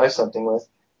point to buy something with,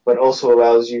 but also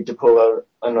allows you to pull out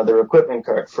another equipment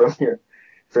card from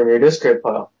your discard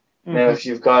pile. Mm-hmm. Now, if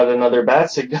you've got another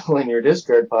bat signal in your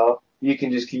discard pile, you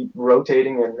can just keep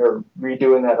rotating or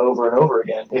redoing that over and over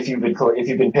again if you've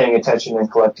been paying attention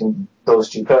and collecting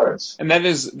those 2 cards. And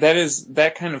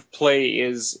that kind of play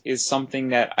is something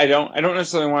that I don't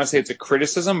necessarily want to say it's a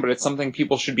criticism, but it's something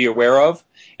people should be aware of,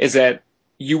 is that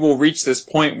you will reach this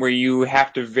point where you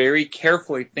have to very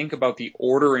carefully think about the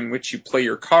order in which you play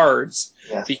your cards,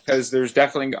 yes. Because there's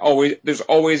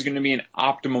always going to be an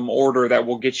optimum order that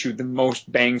will get you the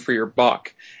most bang for your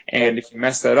buck. And if you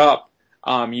mess that up,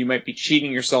 you might be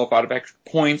cheating yourself out of extra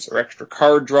points or extra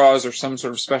card draws or some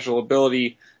sort of special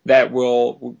ability that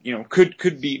will,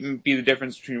 could be the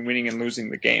difference between winning and losing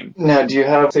the game. Now, do you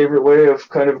have a favorite way of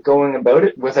kind of going about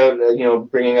it without,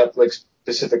 bringing up like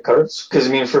specific cards? Because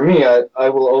for me, I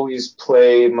will always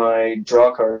play my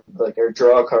draw card,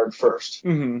 draw a card first.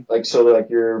 Mm-hmm.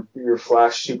 Your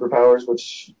flash superpowers,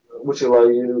 which allow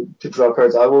you to draw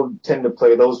cards. I will tend to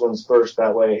play those ones first.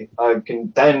 That way I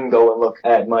can then go and look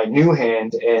at my new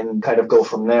hand and kind of go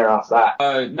from there off that.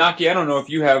 Naki, I don't know if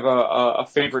you have a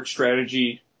favorite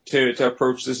strategy to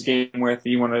approach this game with.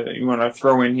 You want to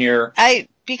throw in here?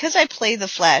 Because I play the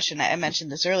Flash, and I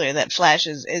mentioned this earlier, that Flash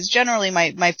is generally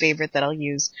my favorite that I'll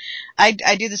use. I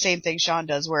do the same thing Sean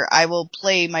does, where I will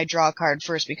play my draw card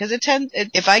first, because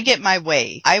if I get my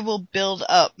way, I will build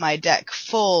up my deck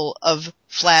full of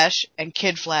Flash and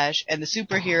Kid Flash and the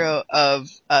superhero of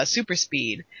Super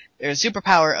Speed, or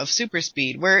superpower of Super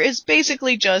Speed, where it's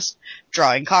basically just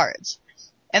drawing cards.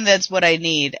 And that's what I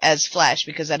need as Flash,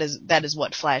 because that is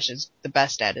what Flash is the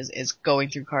best at, is going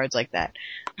through cards like that.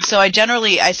 So I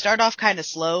start off kind of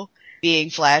slow,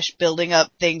 being Flash, building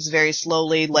up things very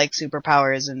slowly, like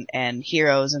superpowers and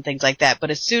heroes and things like that. But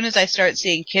as soon as I start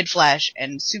seeing Kid Flash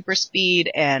and Super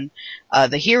Speed and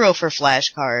the Hero for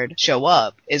Flash card show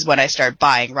up, is when I start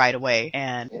buying right away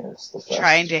and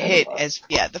trying to hit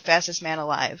the fastest man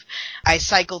alive. I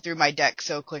cycle through my deck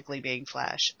so quickly being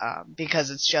Flash,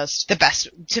 because it's just the best.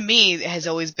 To me, it has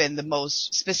always been the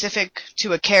most specific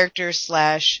to a character /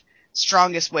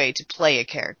 strongest way to play a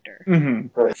character.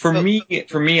 Mm-hmm.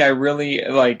 For me, I really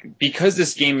because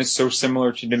this game is so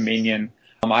similar to Dominion.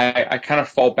 I kind of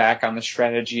fall back on the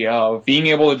strategy of being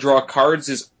able to draw cards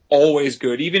is always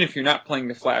good, even if you're not playing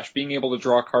the Flash. Being able to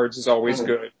draw cards is always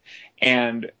good,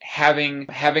 and having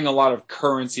a lot of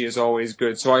currency is always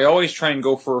good. So I always try and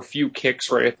go for a few kicks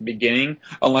right at the beginning,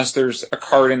 unless there's a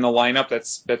card in the lineup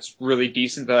that's really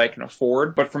decent that I can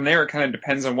afford. But from there, it kind of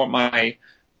depends on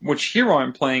which hero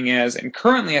I'm playing as, and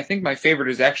currently I think my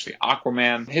favorite is actually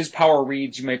Aquaman. His power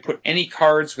reads, you may put any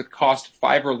cards with cost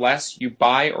 5 or less you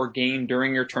buy or gain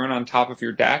during your turn on top of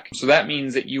your deck. So that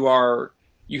means that you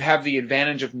have the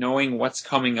advantage of knowing what's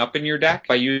coming up in your deck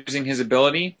by using his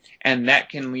ability, and that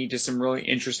can lead to some really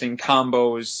interesting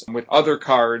combos with other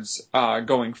cards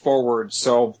going forward.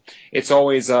 So it's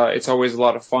always a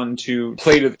lot of fun to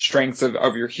play to the strengths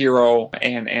of your hero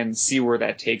and see where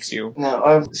that takes you.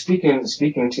 Now, speaking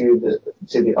to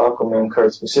the Aquaman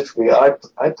card specifically,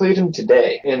 I played him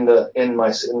today in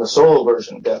the solo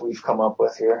version that we've come up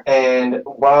with here. And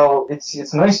while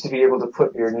it's nice to be able to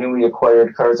put your newly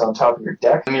acquired cards on top of your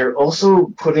deck, and you're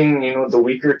also putting the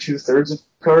weaker 2/3 of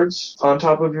cards on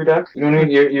top of your deck. You know what I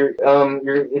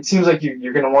mean? It seems like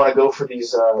you're going to want to go for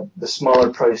these the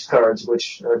smaller priced cards,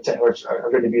 which are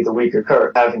going to be the weaker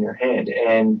card have in your hand,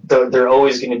 and they're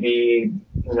always going to be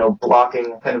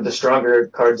blocking kind of the stronger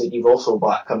cards that you've also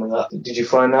bought coming up. Did you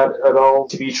find that at all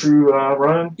to be true,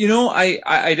 Ryan?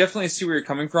 I definitely see where you're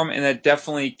coming from, and that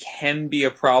definitely can be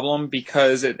a problem,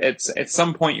 because at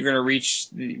some point you're going to reach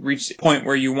the point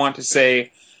where you want to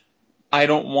say, I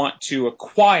don't want to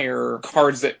acquire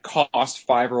cards that cost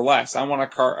 5 or less. I want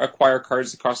to acquire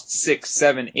cards that cost 6,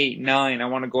 7, 8, 9. I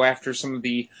want to go after some of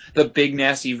the big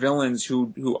nasty villains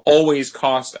who always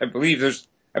cost. I believe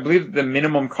the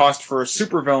minimum cost for a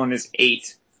supervillain is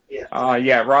 8.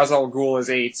 Yeah. Ra's al Ghul is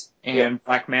 8, and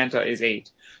Black Manta is 8.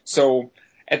 So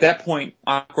at that point,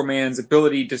 Aquaman's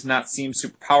ability does not seem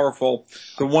super powerful.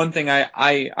 The one thing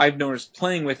I've noticed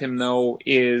playing with him, though,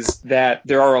 is that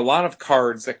there are a lot of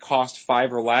cards that cost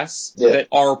 5 or less that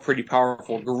are pretty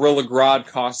powerful. Gorilla Grodd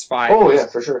costs 5. Oh, yeah,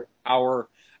 for sure.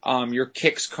 Your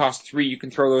kicks cost 3. You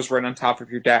can throw those right on top of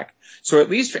your deck. So at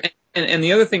least, and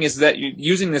the other thing is that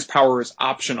using this power is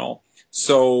optional.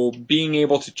 So being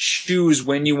able to choose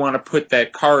when you want to put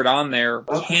that card on there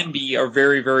can be a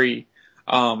very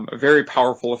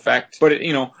powerful effect. But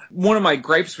one of my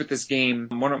gripes with this game,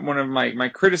 one of my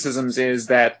criticisms is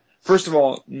that, first of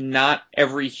all, not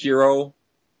every superhero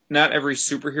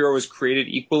is created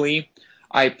equally.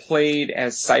 I played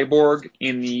as Cyborg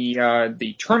in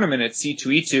the tournament at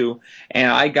C2E2,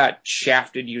 and I got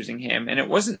shafted using him. And it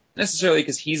wasn't necessarily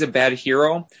because he's a bad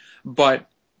hero, but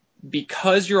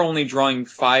because you're only drawing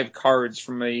 5 cards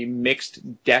from a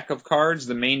mixed deck of cards,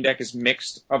 the main deck is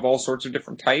mixed of all sorts of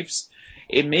different types,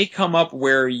 it may come up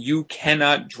where you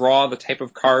cannot draw the type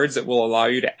of cards that will allow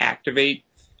you to activate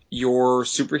your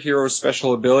superhero's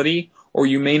special ability, or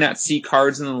you may not see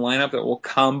cards in the lineup that will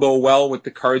combo well with the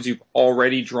cards you've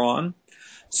already drawn.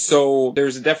 So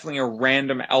there's definitely a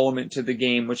random element to the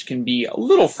game which can be a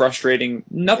little frustrating.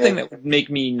 Nothing that would make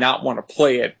me not want to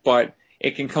play it, but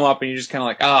it can come up and you're just kind of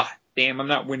like, damn, I'm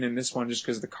not winning this one just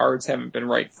because the cards haven't been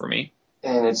right for me.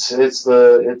 And it's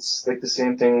like the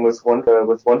same thing with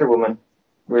Wonder Woman,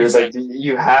 where Exactly. like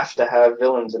you have to have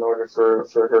villains in order for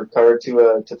her card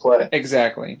to play.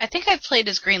 Exactly. I think I've played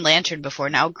as Green Lantern before.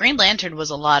 Now, Green Lantern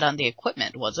was a lot on the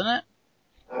equipment, wasn't it?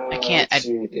 Let's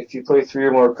see. If you play 3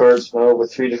 or more cards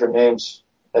with 3 different names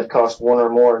that cost 1 or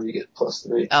more, you get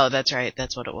 +3. Oh, that's right.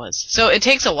 That's what it was. So it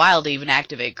takes a while to even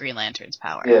activate Green Lantern's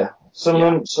power. Yeah. Some of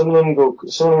them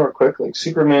are quick. Like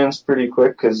Superman's pretty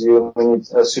quick because you only need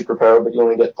a superpower, but you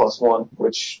only get +1,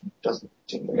 which doesn't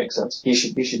seem to make sense. He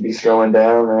should be throwing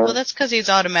down. Well, that's because he's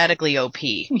automatically OP.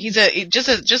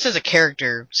 Just as a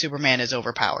character, Superman is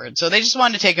overpowered. So they just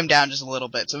wanted to take him down just a little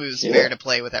bit, so it was fair to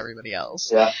play with everybody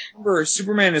else. Yeah. Remember,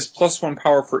 Superman is +1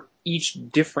 power for each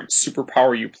different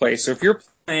superpower you play. So if you're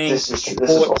playing This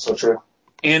is also true.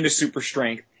 And a super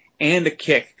strength and a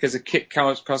kick, because a kick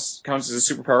counts as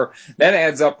a superpower, that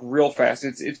adds up real fast.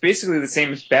 It's basically the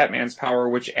same as Batman's power,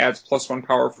 which adds +1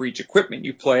 power for each equipment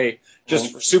you play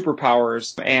just for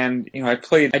superpowers. And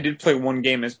I did play one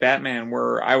game as Batman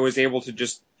where I was able to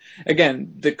just,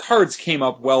 again, the cards came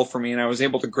up well for me, and I was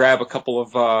able to grab a couple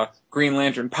of Green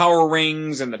Lantern power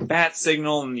rings and the bat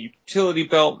signal and the utility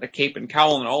belt, and the cape and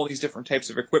cowl, and all these different types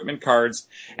of equipment cards.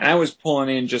 And I was pulling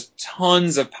in just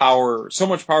tons of power, so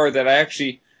much power that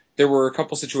there were a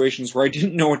couple situations where I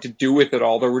didn't know what to do with it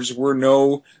all. There were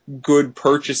no good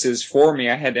purchases for me.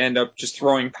 I had to end up just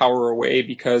throwing power away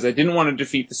because I didn't want to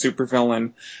defeat the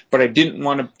supervillain, but I didn't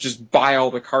want to just buy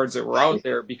all the cards that were out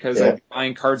there because I'd be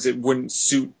buying cards that wouldn't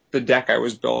suit the deck I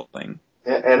was building.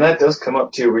 And that does come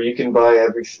up too, where you can buy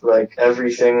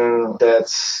everything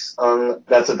that's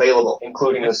available,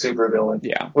 including the supervillain.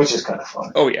 Yeah, which is kind of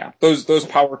fun. Oh yeah, those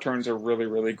power turns are really,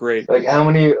 really great. Like how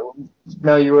many?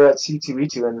 Now you were at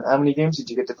C2E2, and how many games did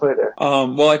you get to play there?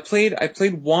 Well, I played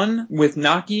one with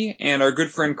Naki and our good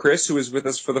friend Chris, who was with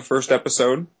us for the first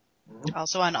episode.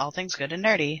 Also on All Things Good and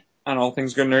Nerdy. On All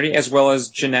Things Good and Nerdy, as well as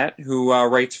Jeanette, who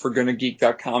writes for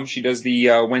GonnaGeek.com. She does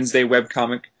the Wednesday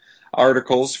webcomic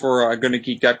articles for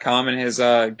GonnaGeek.com and has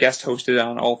guest hosted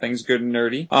on All Things Good and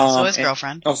Nerdy. Also his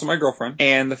girlfriend. Also my girlfriend.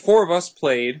 And the 4 of us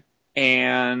played,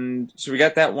 and so we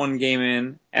got that one game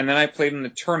in, and then I played in the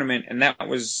tournament, and that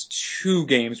was 2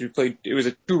 games. It was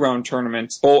a 2-round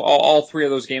tournament. All 3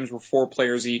 of those games were 4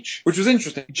 players each, which was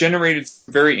interesting. It generated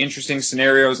some very interesting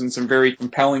scenarios and some very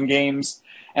compelling games.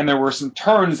 And there were some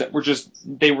turns that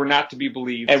they were not to be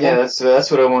believed. That's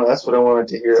what I want. That's what I wanted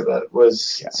to hear about.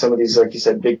 Was some of these, like you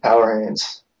said, big power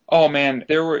hands. Oh man,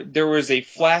 there was a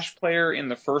Flash player in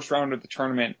the first round of the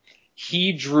tournament.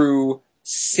 He drew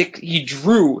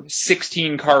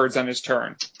 16 cards on his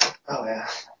turn. Oh yeah.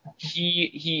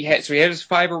 He had his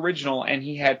 5 original, and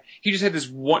he just had this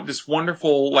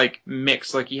wonderful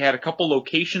mix. Like he had a couple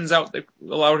locations out that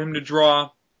allowed him to draw.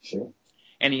 Sure.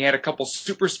 And he had a couple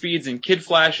super speeds and kid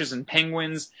flashes and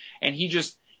penguins, and he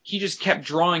just kept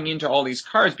drawing into all these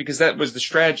cards because that was the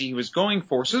strategy he was going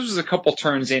for. So this was a couple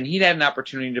turns in. He'd had an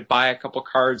opportunity to buy a couple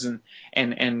cards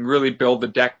and really build the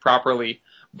deck properly.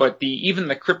 But even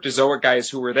the Cryptozoic guys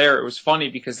who were there, it was funny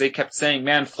because they kept saying,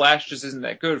 man, Flash just isn't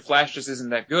that good. Flash just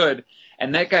isn't that good.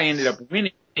 And that guy ended up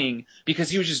winning because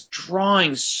he was just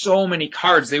drawing so many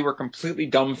cards. They were completely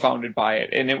dumbfounded by it,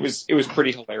 and it was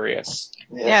pretty hilarious.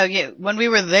 Yeah.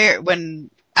 When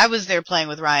I was there playing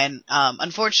with Ryan,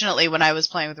 unfortunately, when I was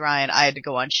playing with Ryan, I had to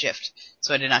go on shift,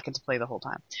 so I did not get to play the whole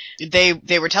time.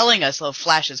 They were telling us, "Oh,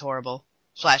 Flash is horrible.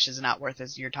 Flash is not worth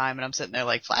your time," and I'm sitting there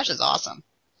like, "Flash is awesome.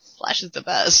 Flash is the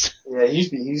best." Yeah,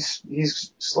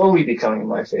 he's slowly becoming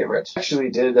my favorite. Actually,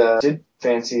 did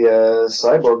fancy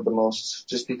Cyborg the most,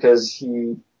 just because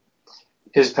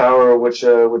his power, which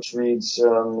reads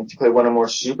if you play one or more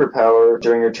superpower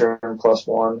during your turn,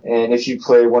 +1, and if you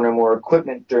play one or more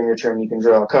equipment during your turn, you can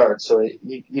draw a card. So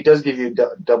he does give you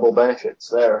double benefits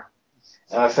there.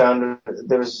 And I found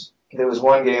there was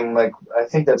one game, like, I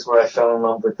think that's where I fell in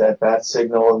love with that Bat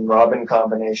Signal and Robin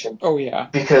combination. Oh yeah.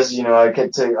 Because, I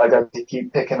got to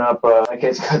keep picking up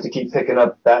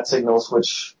Bat Signals,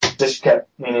 which just kept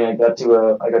meaning I got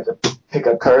to pick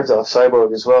up cards off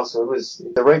Cyborg as well. So it was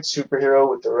the right superhero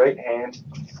with the right hand.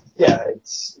 Yeah,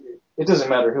 it doesn't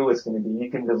matter who it's going to be.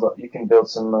 You can build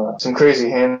some crazy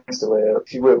hands the way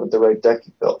if you with the right deck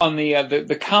you built. On the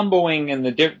comboing and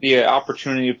the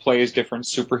opportunity to play as different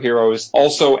superheroes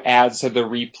also adds to the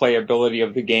replayability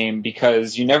of the game,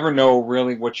 because you never know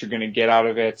really what you're going to get out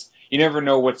of it. You never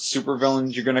know what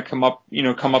supervillains you're going to come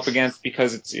up against,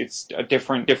 because it's a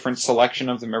different selection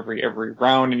of them every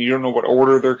round, and you don't know what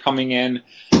order they're coming in.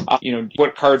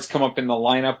 What cards come up in the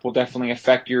lineup will definitely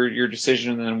affect your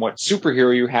decision, and then what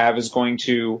superhero you have is going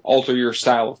to alter your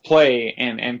style of play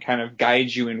and kind of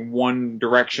guide you in one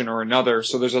direction or another.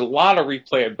 So there's a lot of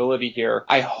replayability here.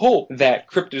 I hope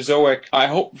that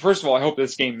Cryptozoic, first of all, I hope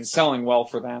this game is selling well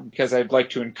for them, because I'd like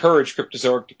to encourage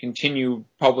Cryptozoic to continue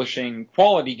publishing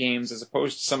quality games as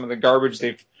opposed to some of the garbage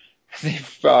they've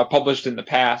published in the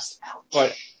past.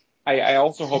 But I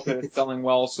also hope that it's selling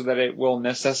well so that it will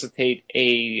necessitate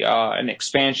an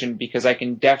expansion, because I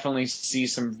can definitely see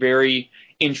some very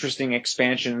interesting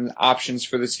expansion options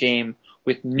for this game,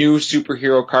 with new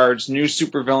superhero cards, new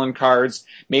supervillain cards,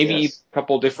 maybe Yes. a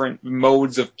couple different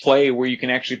modes of play where you can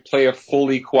actually play a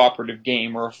fully cooperative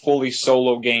game or a fully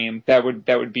solo game that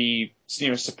would be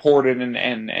supported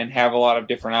and have a lot of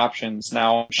different options.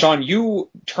 Now, Sean,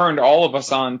 you turned all of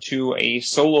us on to a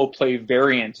solo play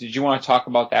variant. Did you want to talk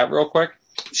about that real quick?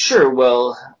 Sure.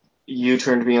 Well, you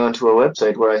turned me onto a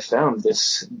website where I found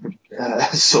this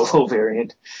solo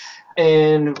variant,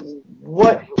 and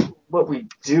what we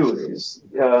do is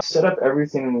set up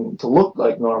everything to look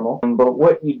like normal. But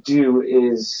what you do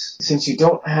is, since you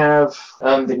don't have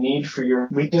the need for your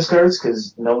weakness cards,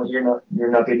 because you're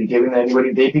not going to be giving that to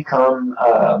anybody, they become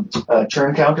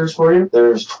turn counters for you.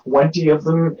 There's 20 of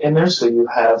them in there, so you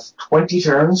have 20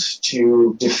 turns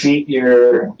to defeat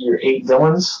your 8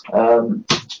 villains.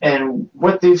 And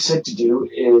what they've said to do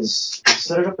is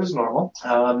set it up as normal.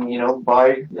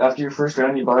 After your first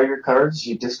round, you buy your cards,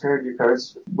 you discard your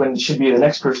cards. When it should be the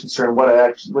next person's turn,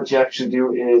 what you actually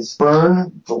do is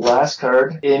burn the last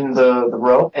card in the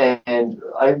row. And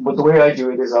the way I do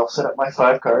it is I'll set up my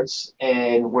 5 cards,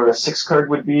 and where a 6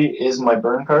 card would be is my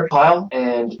burn card pile.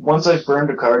 And once I've burned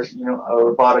a card,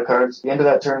 or bought a card, at the end of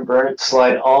that turn, burn it,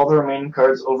 slide all the remaining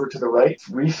cards over to the right,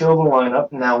 refill the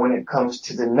lineup. Now, when it comes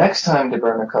to the next time to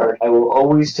burn a card, I will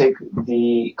always take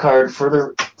the card furthest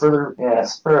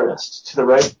to the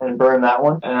right and burn that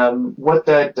one. What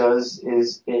that does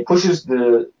is it pushes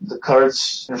the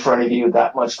cards in front of you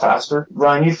that much faster.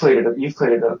 Ryan, you've played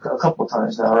it a couple of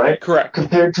times now, right? Correct.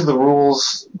 Compared to the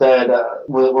rules that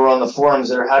were on the forums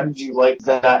there, how did you like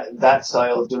that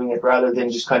style of doing it, rather than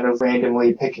just kind of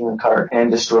randomly picking a card and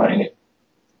destroying it?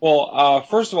 Well,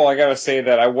 first of all, I gotta say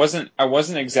that I wasn't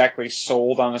exactly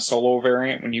sold on a solo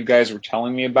variant when you guys were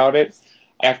telling me about it.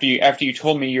 After you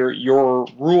told me your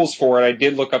rules for it, I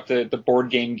did look up the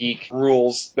Board Game Geek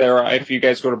rules there. If you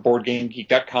guys go to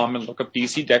BoardGameGeek.com and look up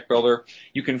DC Deckbuilder,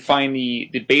 you can find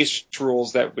the base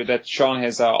rules that Sean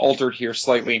has altered here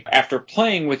slightly. After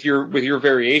playing with your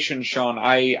variations, Sean,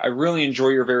 I really enjoy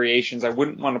your variations. I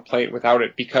wouldn't want to play it without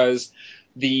it, because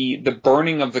the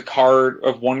burning of the card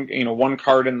of one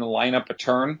card in the lineup a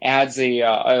turn adds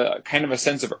a kind of a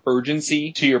sense of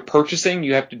urgency to your purchasing.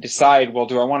 You have to decide, well,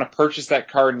 do I want to purchase that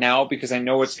card now because I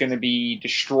know it's going to be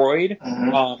destroyed,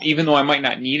 even though I might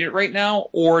not need it right now,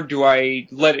 or do I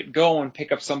let it go and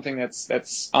pick up something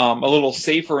that's a little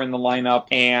safer in the lineup,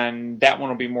 and that one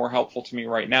will be more helpful to me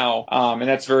right now. And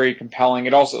that's very compelling.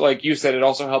 It also, like you said, it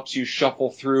also helps you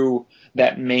shuffle through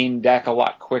that main deck a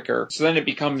lot quicker. So then it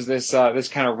becomes this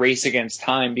kind of race against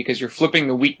time, because you're flipping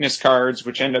the weakness cards,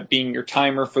 which end up being your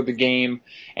timer for the game,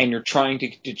 and you're trying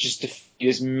to just defeat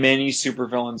as many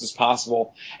supervillains as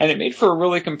possible. And it made for a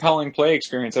really compelling play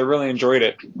experience. I really enjoyed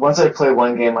it. Once I play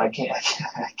one game, I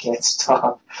can't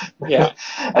stop. Yeah.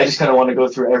 I just kind of want to go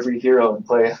through every hero and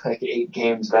play like 8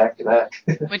 games back to back.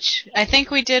 Which I think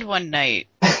we did one night.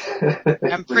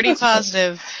 I'm pretty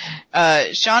positive.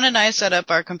 Sean and I set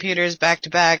up our computers back to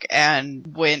back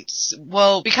and we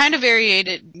kind of made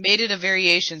it a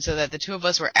variation so that the two of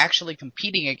us were actually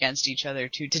competing against each other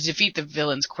to defeat the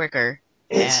villains quicker.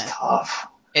 It's tough.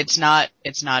 It's not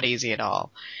easy at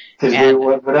all. Because And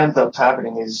what ends up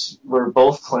happening is we're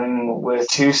both playing with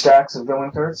 2 stacks of villain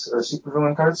cards or super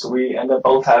villain cards, so we end up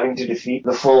both having to defeat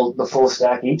the full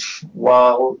stack each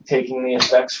while taking the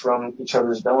effects from each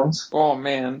other's villains. Oh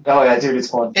man. Oh yeah, dude, it's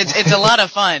fun. it's a lot of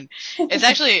fun. It's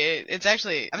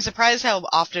actually I'm surprised how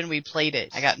often we played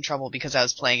it. I got in trouble because I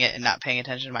was playing it and not paying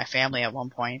attention to my family at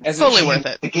one point. Totally worth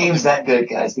it. The game's that good,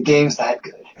 guys. The game's that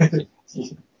good.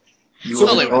 You will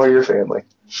Totally ignore your family.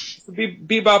 So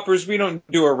Beboppers, we don't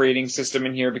do a rating system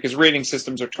in here because rating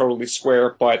systems are totally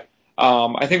square, but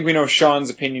I think we know Sean's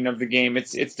opinion of the game.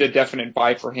 It's a definite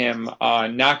buy for him.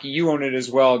 Naki, you own it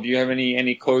as well. Do you have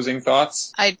any closing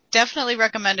thoughts? I definitely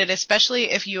recommend it,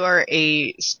 especially if you are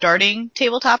a starting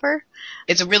tabletopper.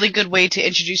 It's a really good way to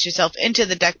introduce yourself into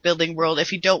the deck building world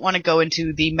if you don't want to go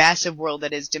into the massive world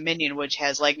that is Dominion, which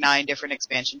has like 9 different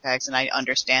expansion packs, and I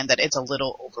understand that it's a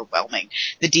little overwhelming.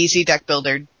 The DC Deck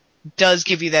Builder does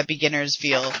give you that beginner's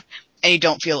feel, and you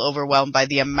don't feel overwhelmed by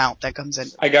the amount that comes in.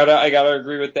 I gotta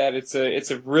agree with that. It's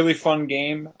a really fun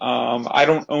game. I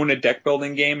don't own a deck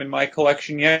building game in my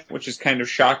collection yet, which is kind of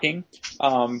shocking.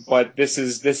 But this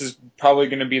is probably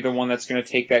going to be the one that's going to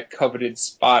take that coveted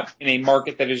spot in a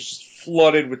market that is just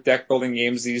flooded with deck building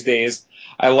games these days.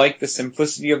 I like the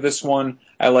simplicity of this one.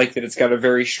 I like that it's got a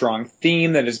very strong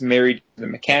theme that is married to the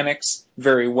mechanics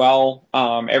very well.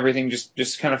 Everything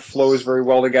just kind of flows very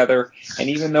well together. And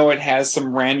even though it has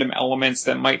some random elements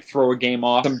that might throw a game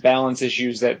off, some balance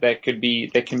issues that can be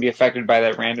affected by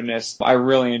that randomness, I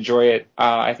really enjoy it.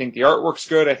 I think the artwork's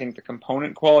good. I think the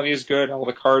component quality is good. All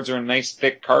the cards are in nice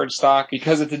thick card stock.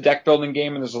 Because it's a deck building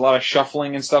game and there's a lot of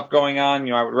shuffling and stuff going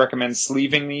on, I would recommend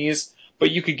sleeving these. But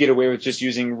you could get away with just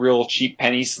using real cheap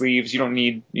penny sleeves. You don't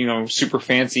need, super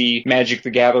fancy Magic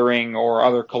the Gathering or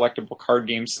other collectible card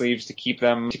game sleeves to keep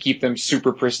them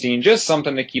super pristine. Just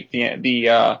something to keep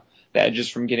the edges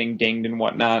from getting dinged and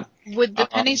whatnot. Would the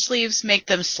penny sleeves make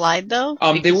them slide though?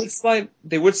 They would slide.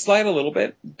 They would slide a little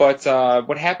bit, but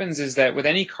what happens is that with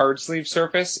any card sleeve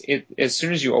surface, as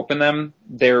soon as you open them,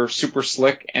 they're super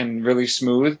slick and really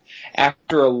smooth.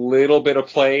 After a little bit of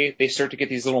play, they start to get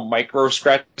these little micro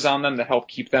scratches on them that help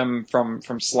keep them from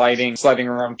sliding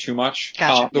around too much.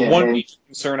 Gotcha. The one major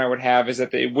concern I would have is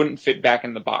that it wouldn't fit back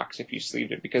in the box if you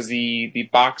sleeved it, because the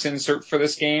box insert for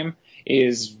this game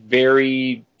is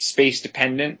very space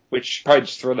dependent, which probably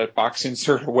just throw that box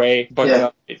insert away.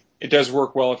 But it does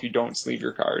work well if you don't sleeve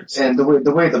your cards. And the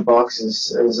way the box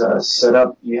is set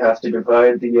up, you have to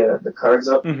divide the cards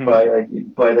up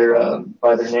by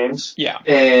their names. Yeah.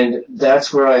 And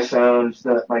that's where I found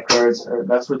that my cards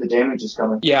that's where the damage is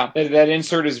coming. Yeah, that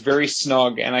insert is very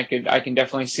snug, and I can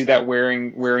definitely see that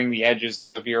wearing the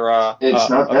edges of your. It's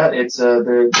not that. It's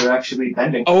they're actually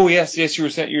bending. Oh yes, you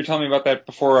were telling me about that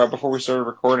before we started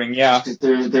recording. Yeah.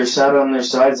 They're sat on their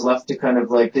sides, left to kind of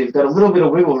like they've got a little bit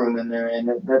of wiggle room in there, and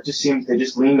that just seems they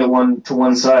just lean to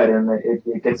one side, and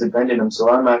it gets a bend in them. So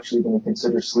I'm actually going to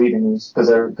consider sleeving these because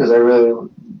I really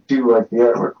do like the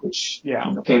artwork, which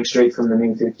came straight from the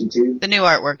new 52. The new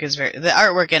artwork the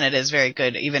artwork in it is very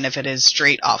good, even if it is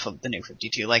straight off of the new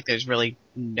 52. Like there's really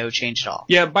no change at all.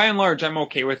 Yeah, by and large, I'm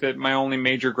okay with it. My only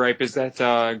major gripe is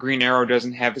that Green Arrow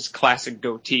doesn't have his classic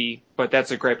goatee, but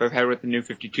that's a gripe I've had with the new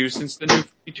 52 since the new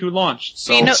 52 launched.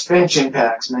 So expansion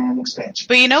packs, man, expansion.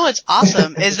 But you know what's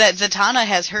awesome is that Zatanna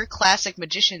has her classic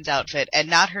magician's outfit and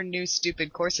not her new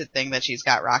stupid corset thing that she's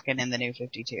got rocking in the new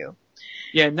 52.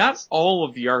 Yeah, not all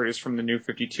of the art is from the new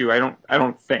 52. I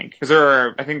don't think, because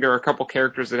I think there are a couple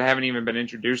characters that haven't even been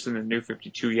introduced in the new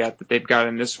 52 yet that they've got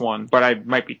in this one. But I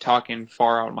might be talking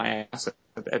far out my ass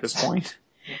at this point.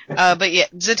 But yeah,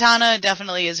 Zatanna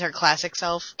definitely is her classic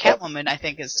self. Catwoman, I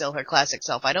think, is still her classic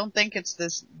self. I don't think it's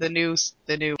the new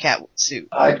cat suit.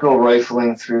 I'd go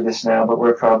rifling through this now, but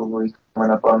we're probably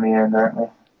coming up on the end, aren't we?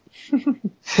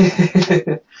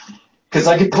 Because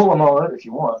I could pull them all out if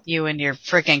you want. You and your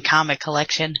freaking comic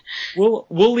collection. We'll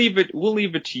leave it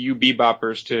to you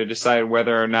Beboppers to decide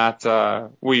whether or not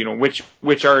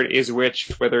which art is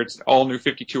which, whether it's all new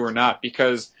 52 or not,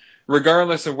 because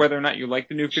regardless of whether or not you like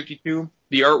the new 52,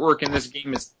 the artwork in this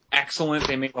game is excellent.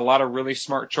 They make a lot of really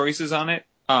smart choices on it,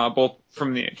 both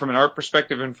from an art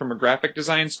perspective and from a graphic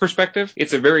design perspective.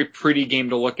 It's a very pretty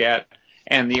game to look at.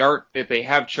 And the art that they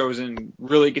have chosen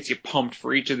really gets you pumped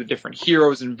for each of the different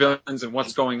heroes and villains and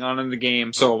what's going on in the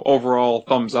game. So overall,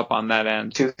 thumbs up on that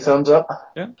end. 2 thumbs up?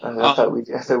 Yeah. I thought we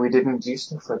didn't do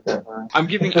stuff like that. I'm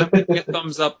giving a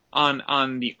thumbs up on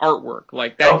the artwork.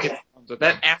 Like that. Okay.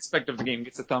 That aspect of the game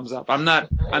gets a thumbs up. I'm not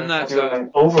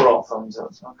an overall thumbs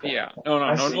up. Okay. Yeah.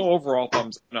 No overall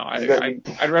thumbs up. No,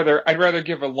 I'd rather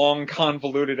give a long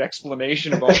convoluted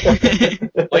explanation about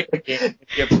like the game and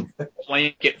give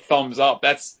blanket thumbs up.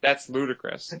 That's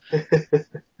ludicrous.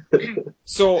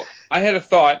 So I had a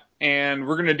thought, and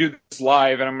we're gonna do this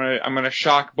live, and I'm gonna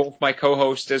shock both my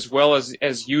co-host as well as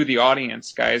you, the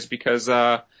audience, guys, because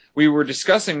we were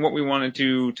discussing what we wanted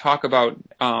to talk about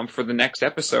for the next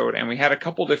episode, and we had a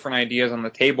couple different ideas on the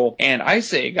table. And I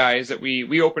say, guys, that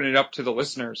we open it up to the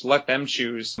listeners. Let them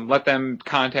choose. Let them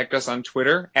contact us on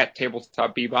Twitter at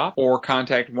Tabletop Bebop, or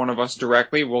contact one of us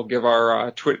directly. We'll give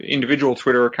our individual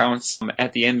Twitter accounts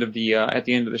at the end of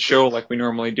the show, like we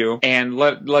normally do, and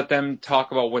let them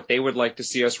talk about what they would like to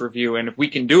see us review. And if we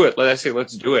can do it, let's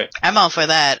do it. I'm all for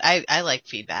that. I like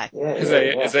feedback.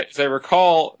 As I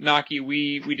recall, Naki,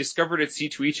 we discovered at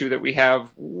C2E2 that we have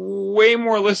way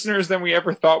more listeners than we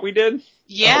ever thought we did.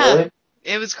 Yeah, Oh, really?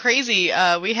 It was crazy.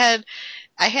 I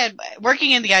had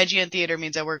working in the IGN theater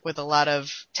means I work with a lot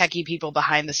of techie people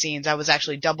behind the scenes. I was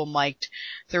actually double mic'd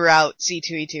throughout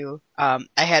C2E2. I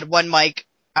had one mic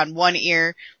on one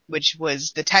ear, which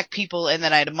was the tech people, and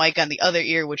then I had a mic on the other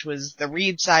ear, which was the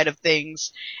read side of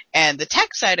things. And the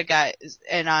tech side of guys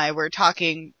and I were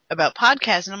talking about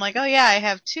podcasts, and I'm like, oh yeah, I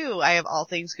have two. I have All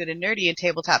Things Good and Nerdy and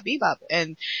Tabletop Bebop.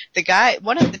 And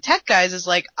one of the tech guys is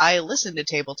like, I listen to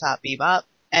Tabletop Bebop,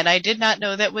 and I did not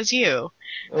know that was you.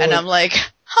 Oh, And I'm like,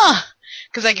 huh,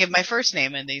 because I give my first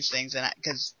name in these things, and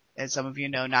because as some of you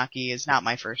know, Naki is not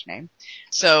my first name.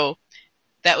 So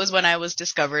that was when I was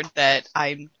discovered that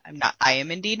I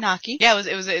am indeed Naki. Yeah,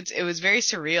 it was very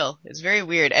surreal. It's very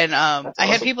weird. And I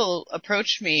had people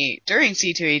approach me during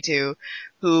C2E2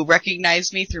 who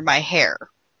recognized me through my hair.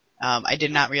 I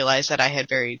did not realize that I had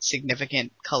very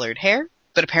significant colored hair,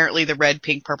 but apparently the red,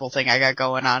 pink, purple thing I got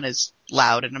going on is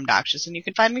loud and obnoxious, and you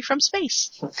can find me from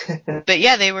space. But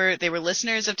yeah, they were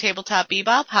listeners of Tabletop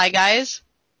Bebop. Hi guys.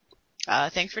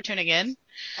 Thanks for tuning in.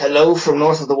 Hello from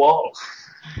north of the wall.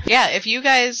 Yeah, if you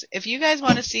guys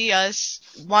want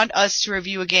us to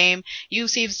review a game, you've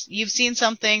seen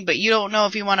something, but you don't know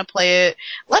if you want to play it,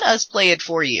 let us play it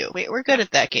for you. We're good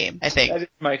at that game, I think. That is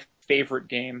my favorite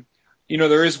game. You know,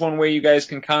 there is one way you guys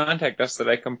can contact us that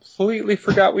I completely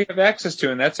forgot we have access to,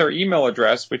 and that's our email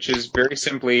address, which is very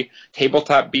simply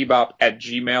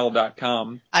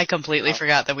tabletopbebop@gmail.com. I completely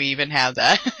forgot that we even have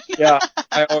that. Yeah,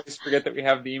 I always forget that we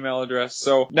have the email address.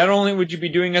 So not only would you be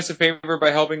doing us a favor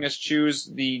by helping us choose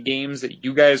the games that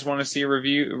you guys want to see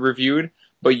reviewed,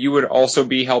 but you would also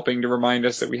be helping to remind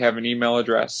us that we have an email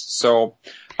address. So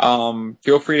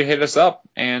feel free to hit us up,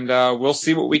 and we'll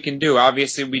see what we can do.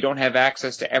 Obviously, we don't have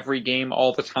access to every game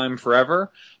all the time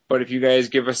forever, but if you guys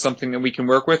give us something that we can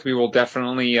work with, we will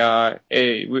definitely, at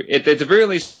the very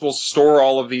least, we'll store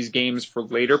all of these games for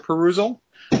later perusal.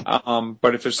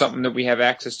 But if there's something that we have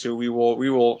access to, we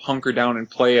will hunker down and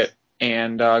play it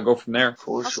and go from there.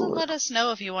 For Also, sure. let us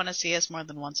know if you want to see us more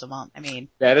than once a month. I mean,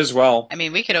 that as well. I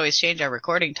mean, we could always change our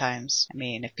recording times. I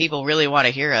mean, if people really want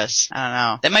to hear us, I don't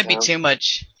know. That might be too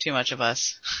much of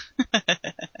us.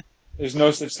 There's no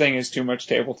such thing as too much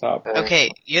tabletop. Okay,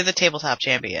 you're the tabletop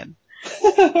champion.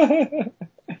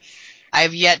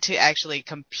 I've yet to actually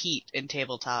compete in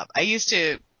tabletop. I used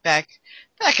to back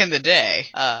in the day.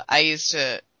 I used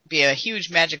to be a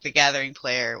huge Magic the Gathering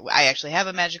player. I actually have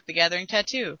a Magic the Gathering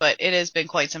tattoo, but it has been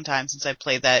quite some time since I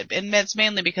played that, and it's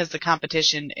mainly because the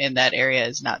competition in that area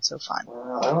is not so fun.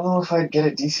 I don't know if I'd get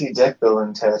a DC deck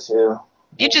building tattoo.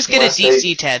 You just get a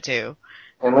DC tattoo.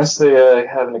 Unless they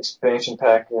have an expansion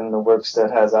pack in the works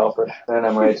that has Alfred, then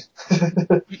I might.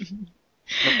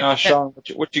 Sean,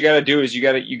 what you gotta do is you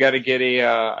gotta get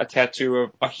a tattoo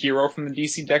of a hero from the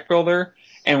DC deck builder,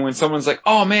 and when someone's like,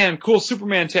 "Oh man, cool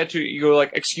Superman tattoo," you go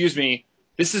like, "Excuse me,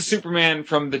 this is Superman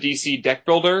from the DC deck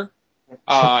builder,"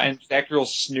 and just act real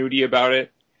snooty about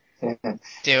it. Do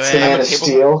It's the it. Man of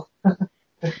Steel.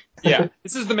 Yeah,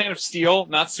 this is the Man of Steel,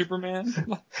 not Superman.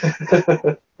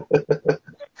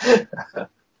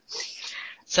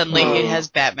 Suddenly he has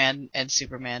Batman and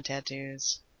Superman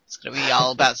tattoos. It's gonna be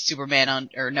all about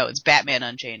it's Batman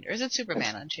Unchained. Or is it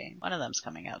Superman Unchained? One of them's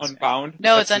coming out soon. Unbound?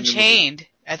 No, That's it's Unchained.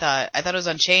 I thought it was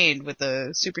Unchained with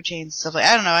the super chains and stuff like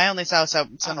I don't know, I only saw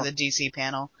some of the DC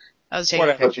panel. I was taking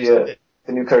pictures of it.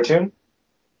 The new cartoon?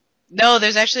 No,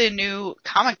 there's actually a new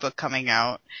comic book coming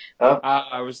out.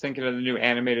 I was thinking of the new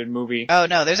animated movie. Oh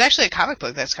no, there's actually a comic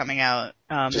book that's coming out.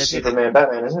 Just Superman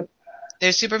Batman, is it?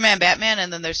 There's Superman Batman,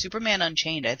 and then there's Superman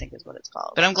Unchained, I think is what it's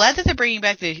called. But I'm glad that they're bringing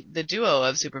back the duo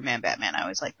of Superman Batman. I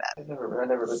always like that. I never read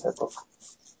that book.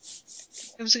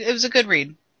 It was a good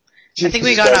read. Jesus, I think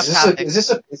we got off topic. Is this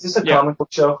a comic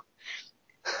book show?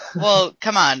 Well,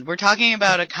 come on, we're talking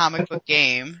about a comic book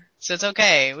game, so it's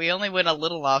okay. We only went a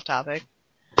little off topic.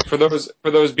 For those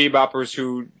beboppers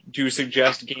who do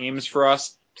suggest games for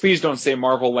us, Please don't say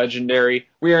Marvel Legendary.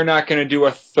 We are not going to do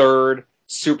a third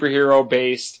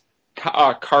superhero-based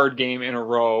card game in a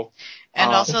row.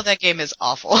 And also, that game is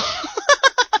awful.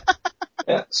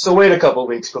 Yeah, so wait a couple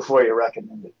weeks before you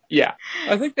recommend it. Yeah.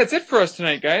 I think that's it for us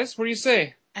tonight, guys. What do you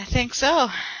say? I think so.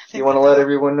 You want to let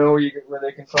everyone know where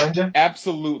they can find you?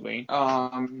 Absolutely.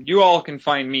 You all can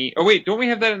find me. Oh, wait, don't we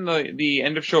have that in the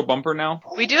end of show bumper now?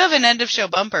 We do have an end of show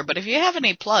bumper, but if you have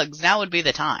any plugs, now would be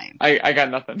the time. I got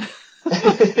nothing.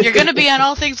 You're going to be on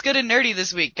All Things Good and Nerdy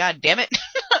this week. God damn it.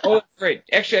 Oh, that's great.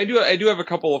 Actually, I do have a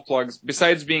couple of plugs.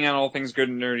 Besides being on All Things Good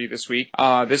and Nerdy this week,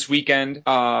 this weekend,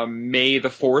 May the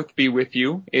 4th be with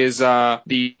you, is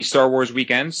the Star Wars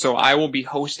weekend. So I will be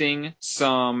hosting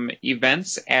some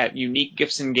events at Unique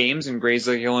Gifts and Games in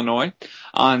Grayslake, Illinois.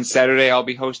 On Saturday, I'll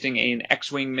be hosting an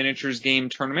X-Wing miniatures game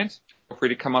tournament. Feel free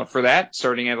to come out for that,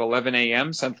 starting at 11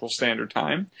 a.m. Central Standard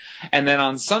Time. And then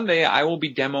on Sunday, I will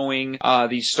be demoing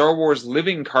the Star Wars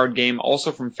Living card game,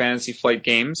 also from Fantasy Flight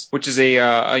Games, which is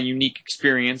a unique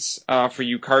experience for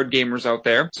you card gamers out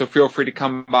there. So feel free to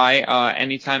come by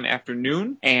anytime after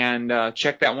noon and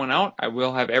check that one out. I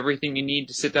will have everything you need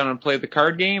to sit down and play the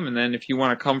card game. And then if you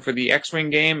want to come for the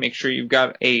X-Wing game, make sure you've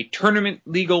got a tournament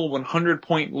legal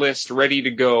 100-point list ready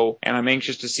to go. And I'm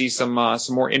anxious to see some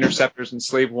more Interceptors and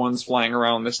Slave Ones flying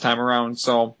around this time around.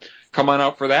 So come on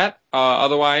out for that.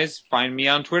 Otherwise, find me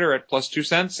on Twitter at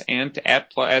 +2cents and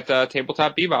at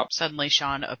Tabletop Bebop. Suddenly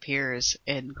Sean appears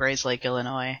in Grayslake,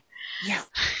 Illinois. Yeah.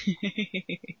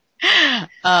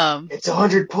 It's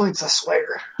 100 points, I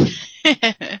swear.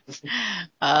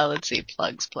 Let's see,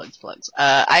 plugs.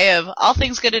 I have All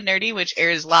Things Good and Nerdy, which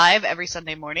airs live every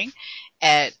Sunday morning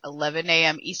at 11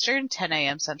 a.m. Eastern, 10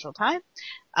 a.m. Central Time.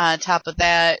 On top of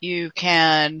that, you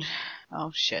can... Oh,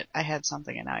 shit. I had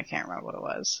something and now I can't remember what it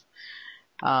was.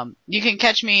 You can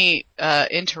catch me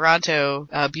in Toronto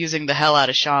abusing the hell out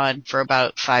of Sean for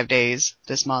about 5 days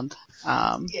this month.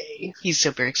 Yay. He's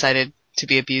super excited to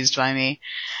be abused by me.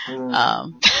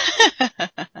 What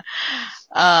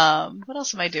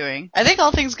else am I doing? I think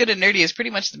All Things Good and Nerdy is pretty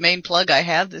much the main plug I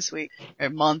have this week, or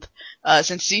month,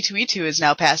 since C2E2 is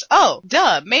now past. Oh,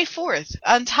 duh, May 4th.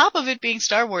 On top of it being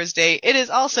Star Wars Day, it is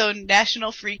also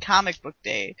National Free Comic Book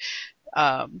Day.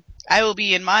 I will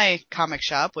be in my comic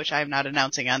shop, which I'm not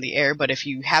announcing on the air, but if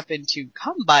you happen to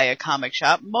come by a comic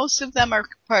shop, most of them are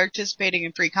participating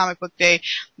in Free Comic Book Day.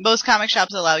 Most comic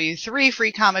shops allow you 3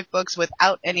 free comic books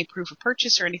without any proof of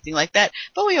purchase or anything like that,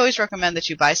 but we always recommend that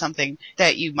you buy something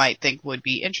that you might think would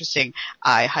be interesting.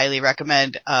 I highly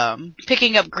recommend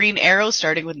picking up Green Arrow,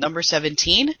 starting with number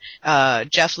 17.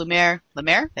 Jeff Lemire,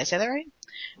 did I say that right?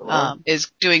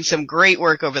 Is doing some great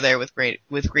work over there with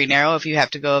Green Arrow. If you have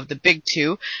to go of the big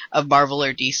 2 of Marvel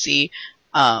or DC,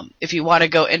 if you want to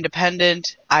go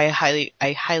independent, I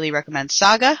highly recommend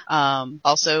Saga.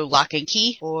 Also Lock and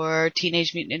Key or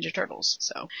Teenage Mutant Ninja Turtles.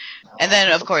 So, and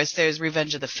then of course there's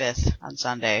Revenge of the 5th on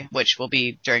Sunday, which will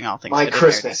be during All Things My Good and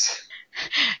Christmas.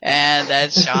 And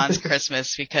that's Sean's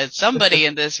Christmas, because somebody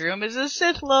in this room is a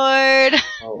Sith Lord.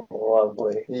 Oh,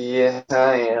 lovely. Yes,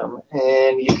 I am.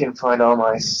 And you can find all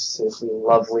my Sithly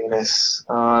loveliness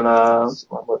on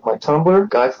my Tumblr,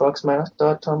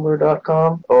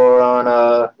 guyfoxmask.tumblr.com, or on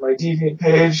my Deviant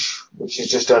page, which is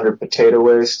just under Potato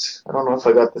Waste. I don't know if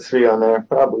I got the 3 on there.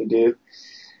 Probably do.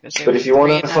 But if you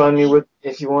want to find the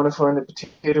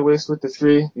Potato Waste with the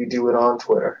 3, you do it on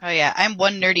Twitter. Oh yeah, I'm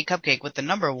One Nerdy Cupcake with the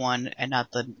number 1 and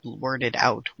not the worded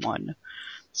out 1.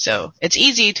 So it's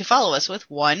easy to follow us with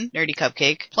 1 Nerdy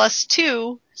Cupcake plus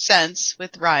 2 cents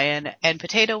with Ryan and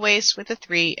Potato Waste with a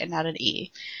 3 and not an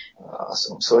E.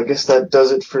 Awesome. So I guess that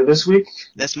does it for this week.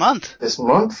 This month. This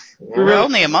month? Yeah. We're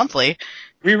only a monthly.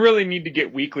 We really need to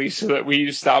get weekly so that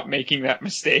we stop making that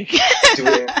mistake.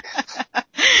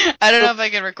 I don't know if I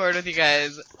can record with you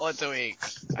guys once a week.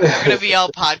 I'm going to be all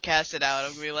podcasted out.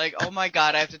 I'm going to be like, oh my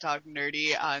god, I have to talk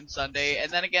nerdy on Sunday,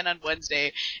 and then again on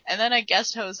Wednesday, and then I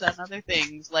guest host on other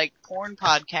things, like porn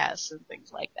podcasts and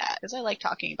things like that, because I like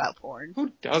talking about porn.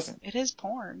 Who doesn't? It is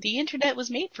porn. The internet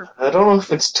was made for porn. I don't know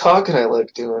if it's talking I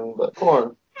like doing, but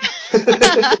porn.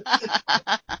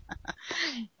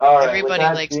 Alright, Everybody with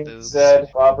that likes being boobs. said,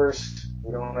 Bobbers,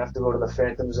 you don't have to go to the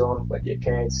Phantom Zone, but you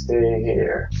can't stay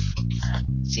here.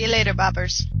 See you later,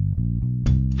 boppers.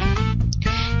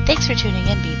 Thanks for tuning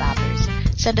in,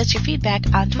 Beboppers. Send us your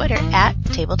feedback on Twitter at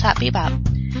Tabletop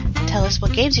Bebop. Tell us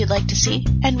what games you'd like to see,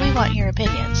 and we want your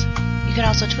opinions. You can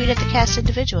also tweet at the cast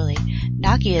individually.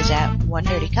 Naki is at One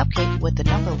Nerdy Cupcake with the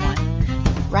number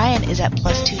 1. Ryan is at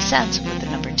plus 2 cents with the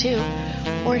number 2.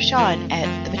 Or Sean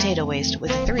at the Potato Waste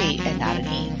with a 3 and not an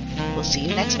E. We'll see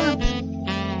you next month.